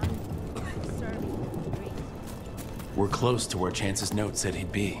 We're close to where Chance's note said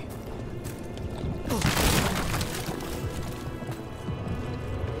he'd be.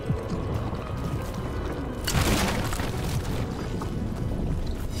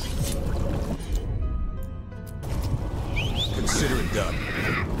 Consider it done.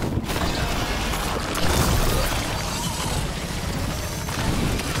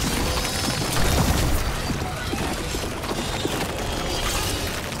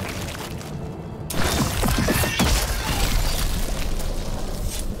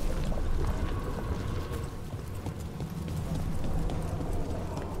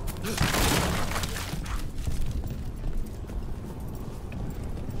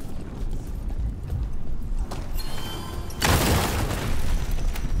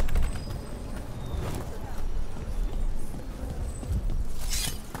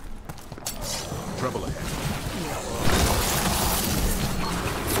 Trouble ahead.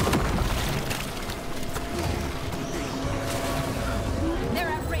 They're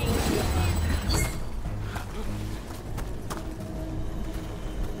at range.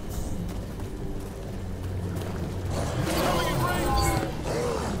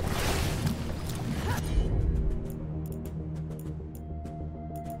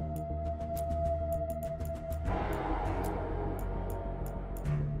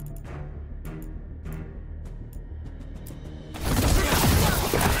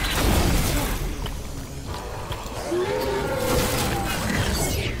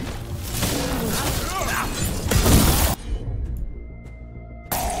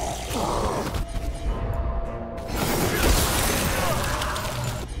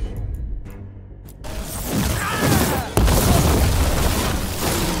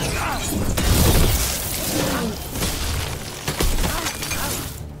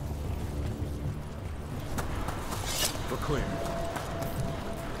 We're clear.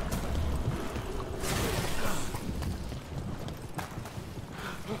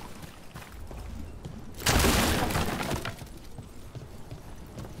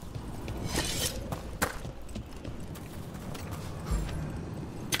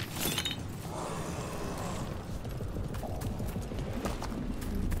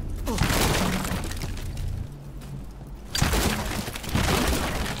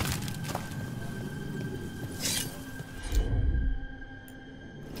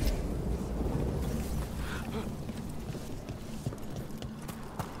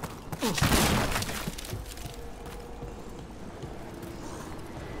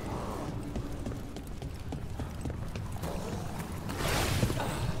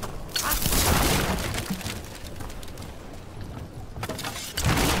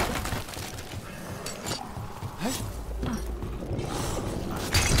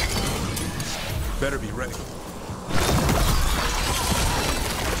 Better be ready.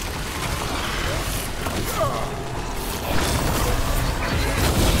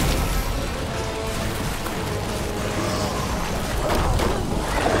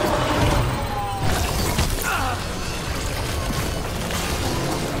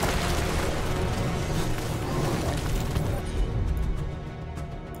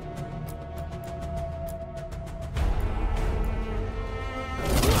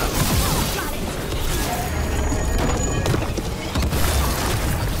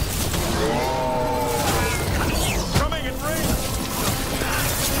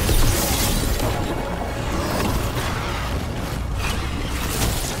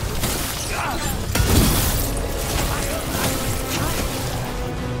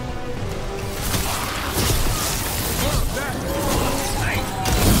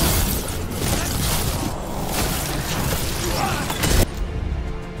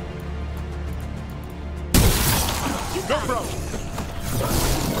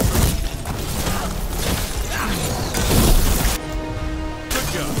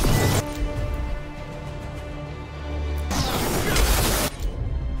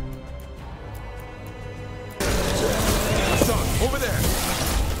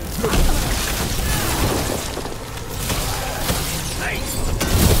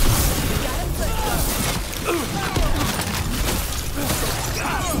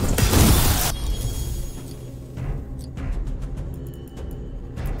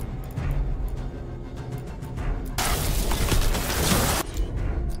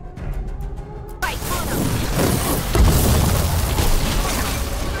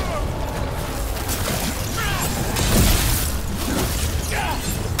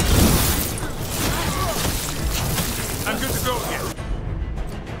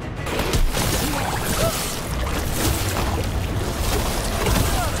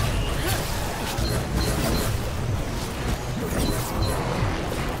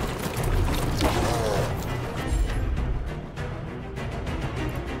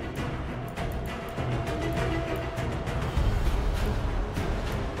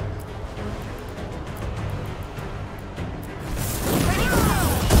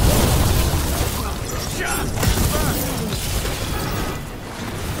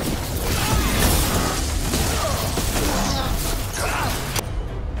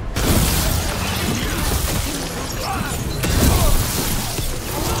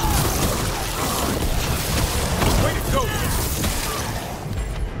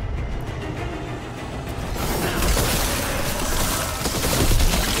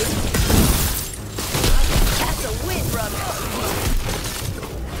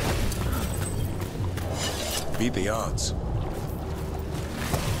 beat the odds.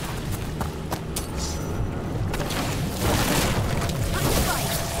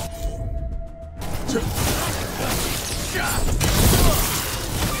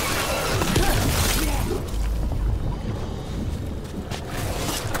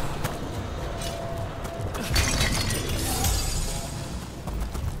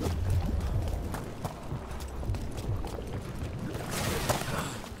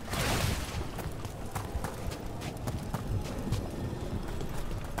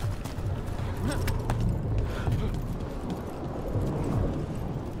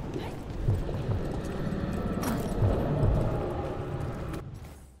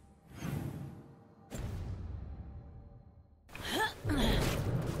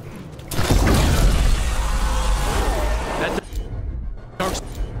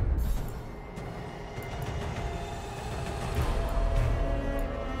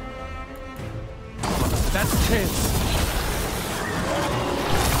 That's tense.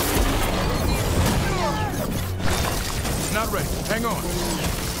 Not ready. Hang on.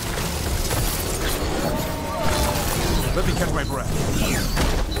 Let me catch my breath.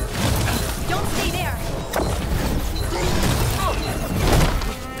 Don't stay there.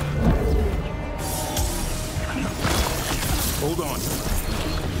 Hold on.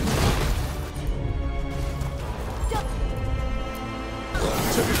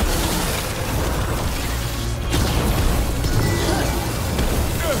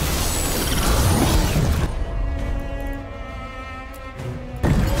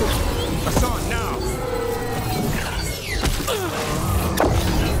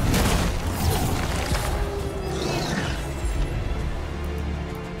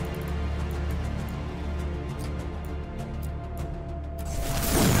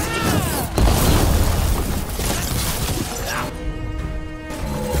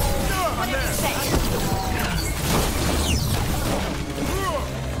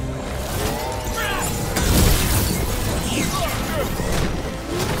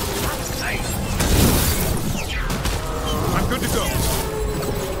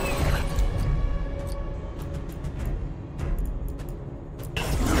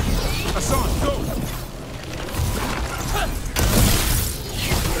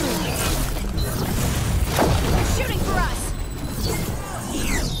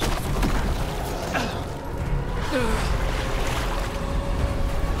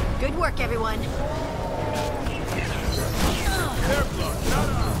 Good work, everyone.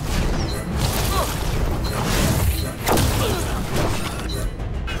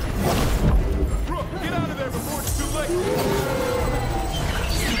 Brooke, get out of there before it's too late!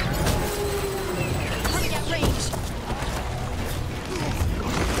 Looking at range.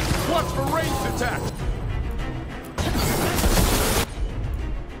 Watch for ranged attack!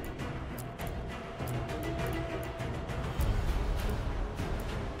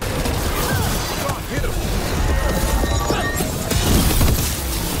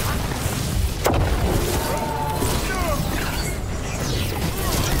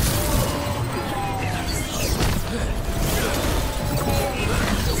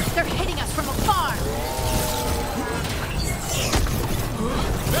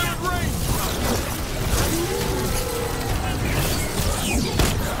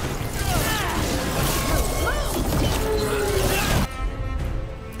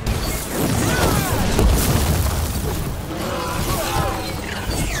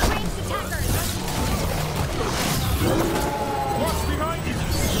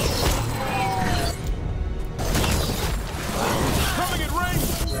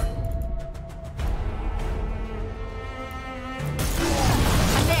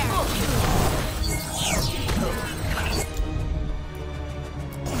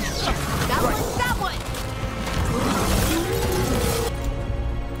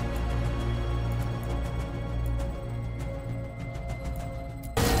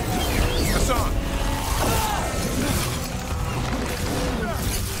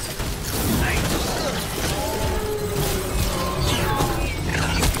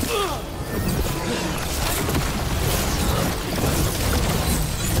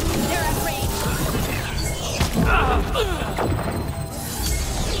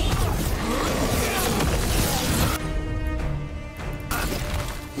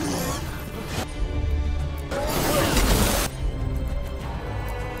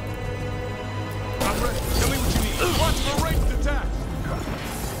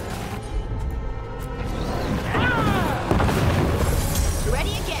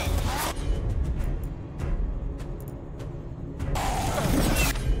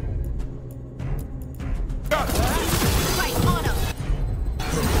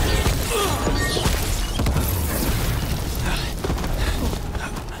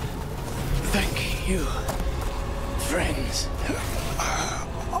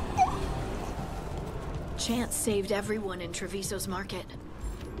 saved everyone in Treviso's market.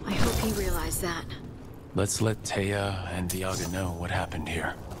 I hope he realized that. Let's let Taya and Diaga know what happened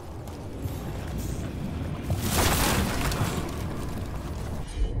here.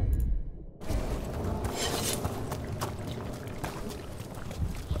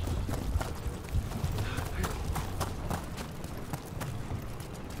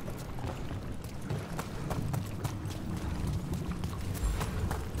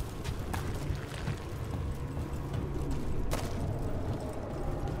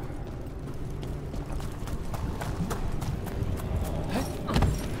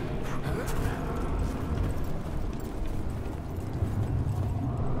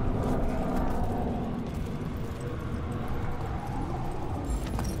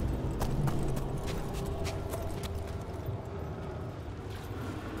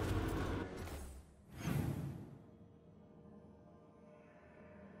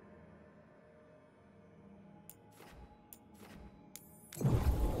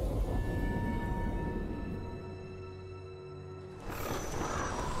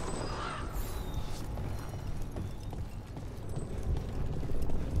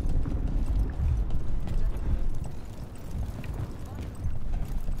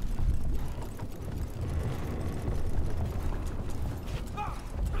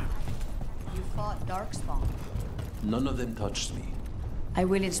 Darkspawn. None of them touched me. I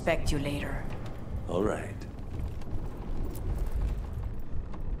will inspect you later. All right.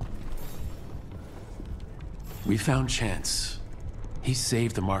 We found Chance. He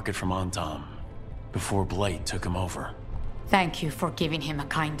saved the market from Antam before Blight took him over. Thank you for giving him a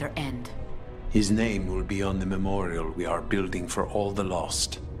kinder end. His name will be on the memorial we are building for all the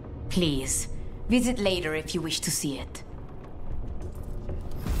lost. Please, visit later if you wish to see it.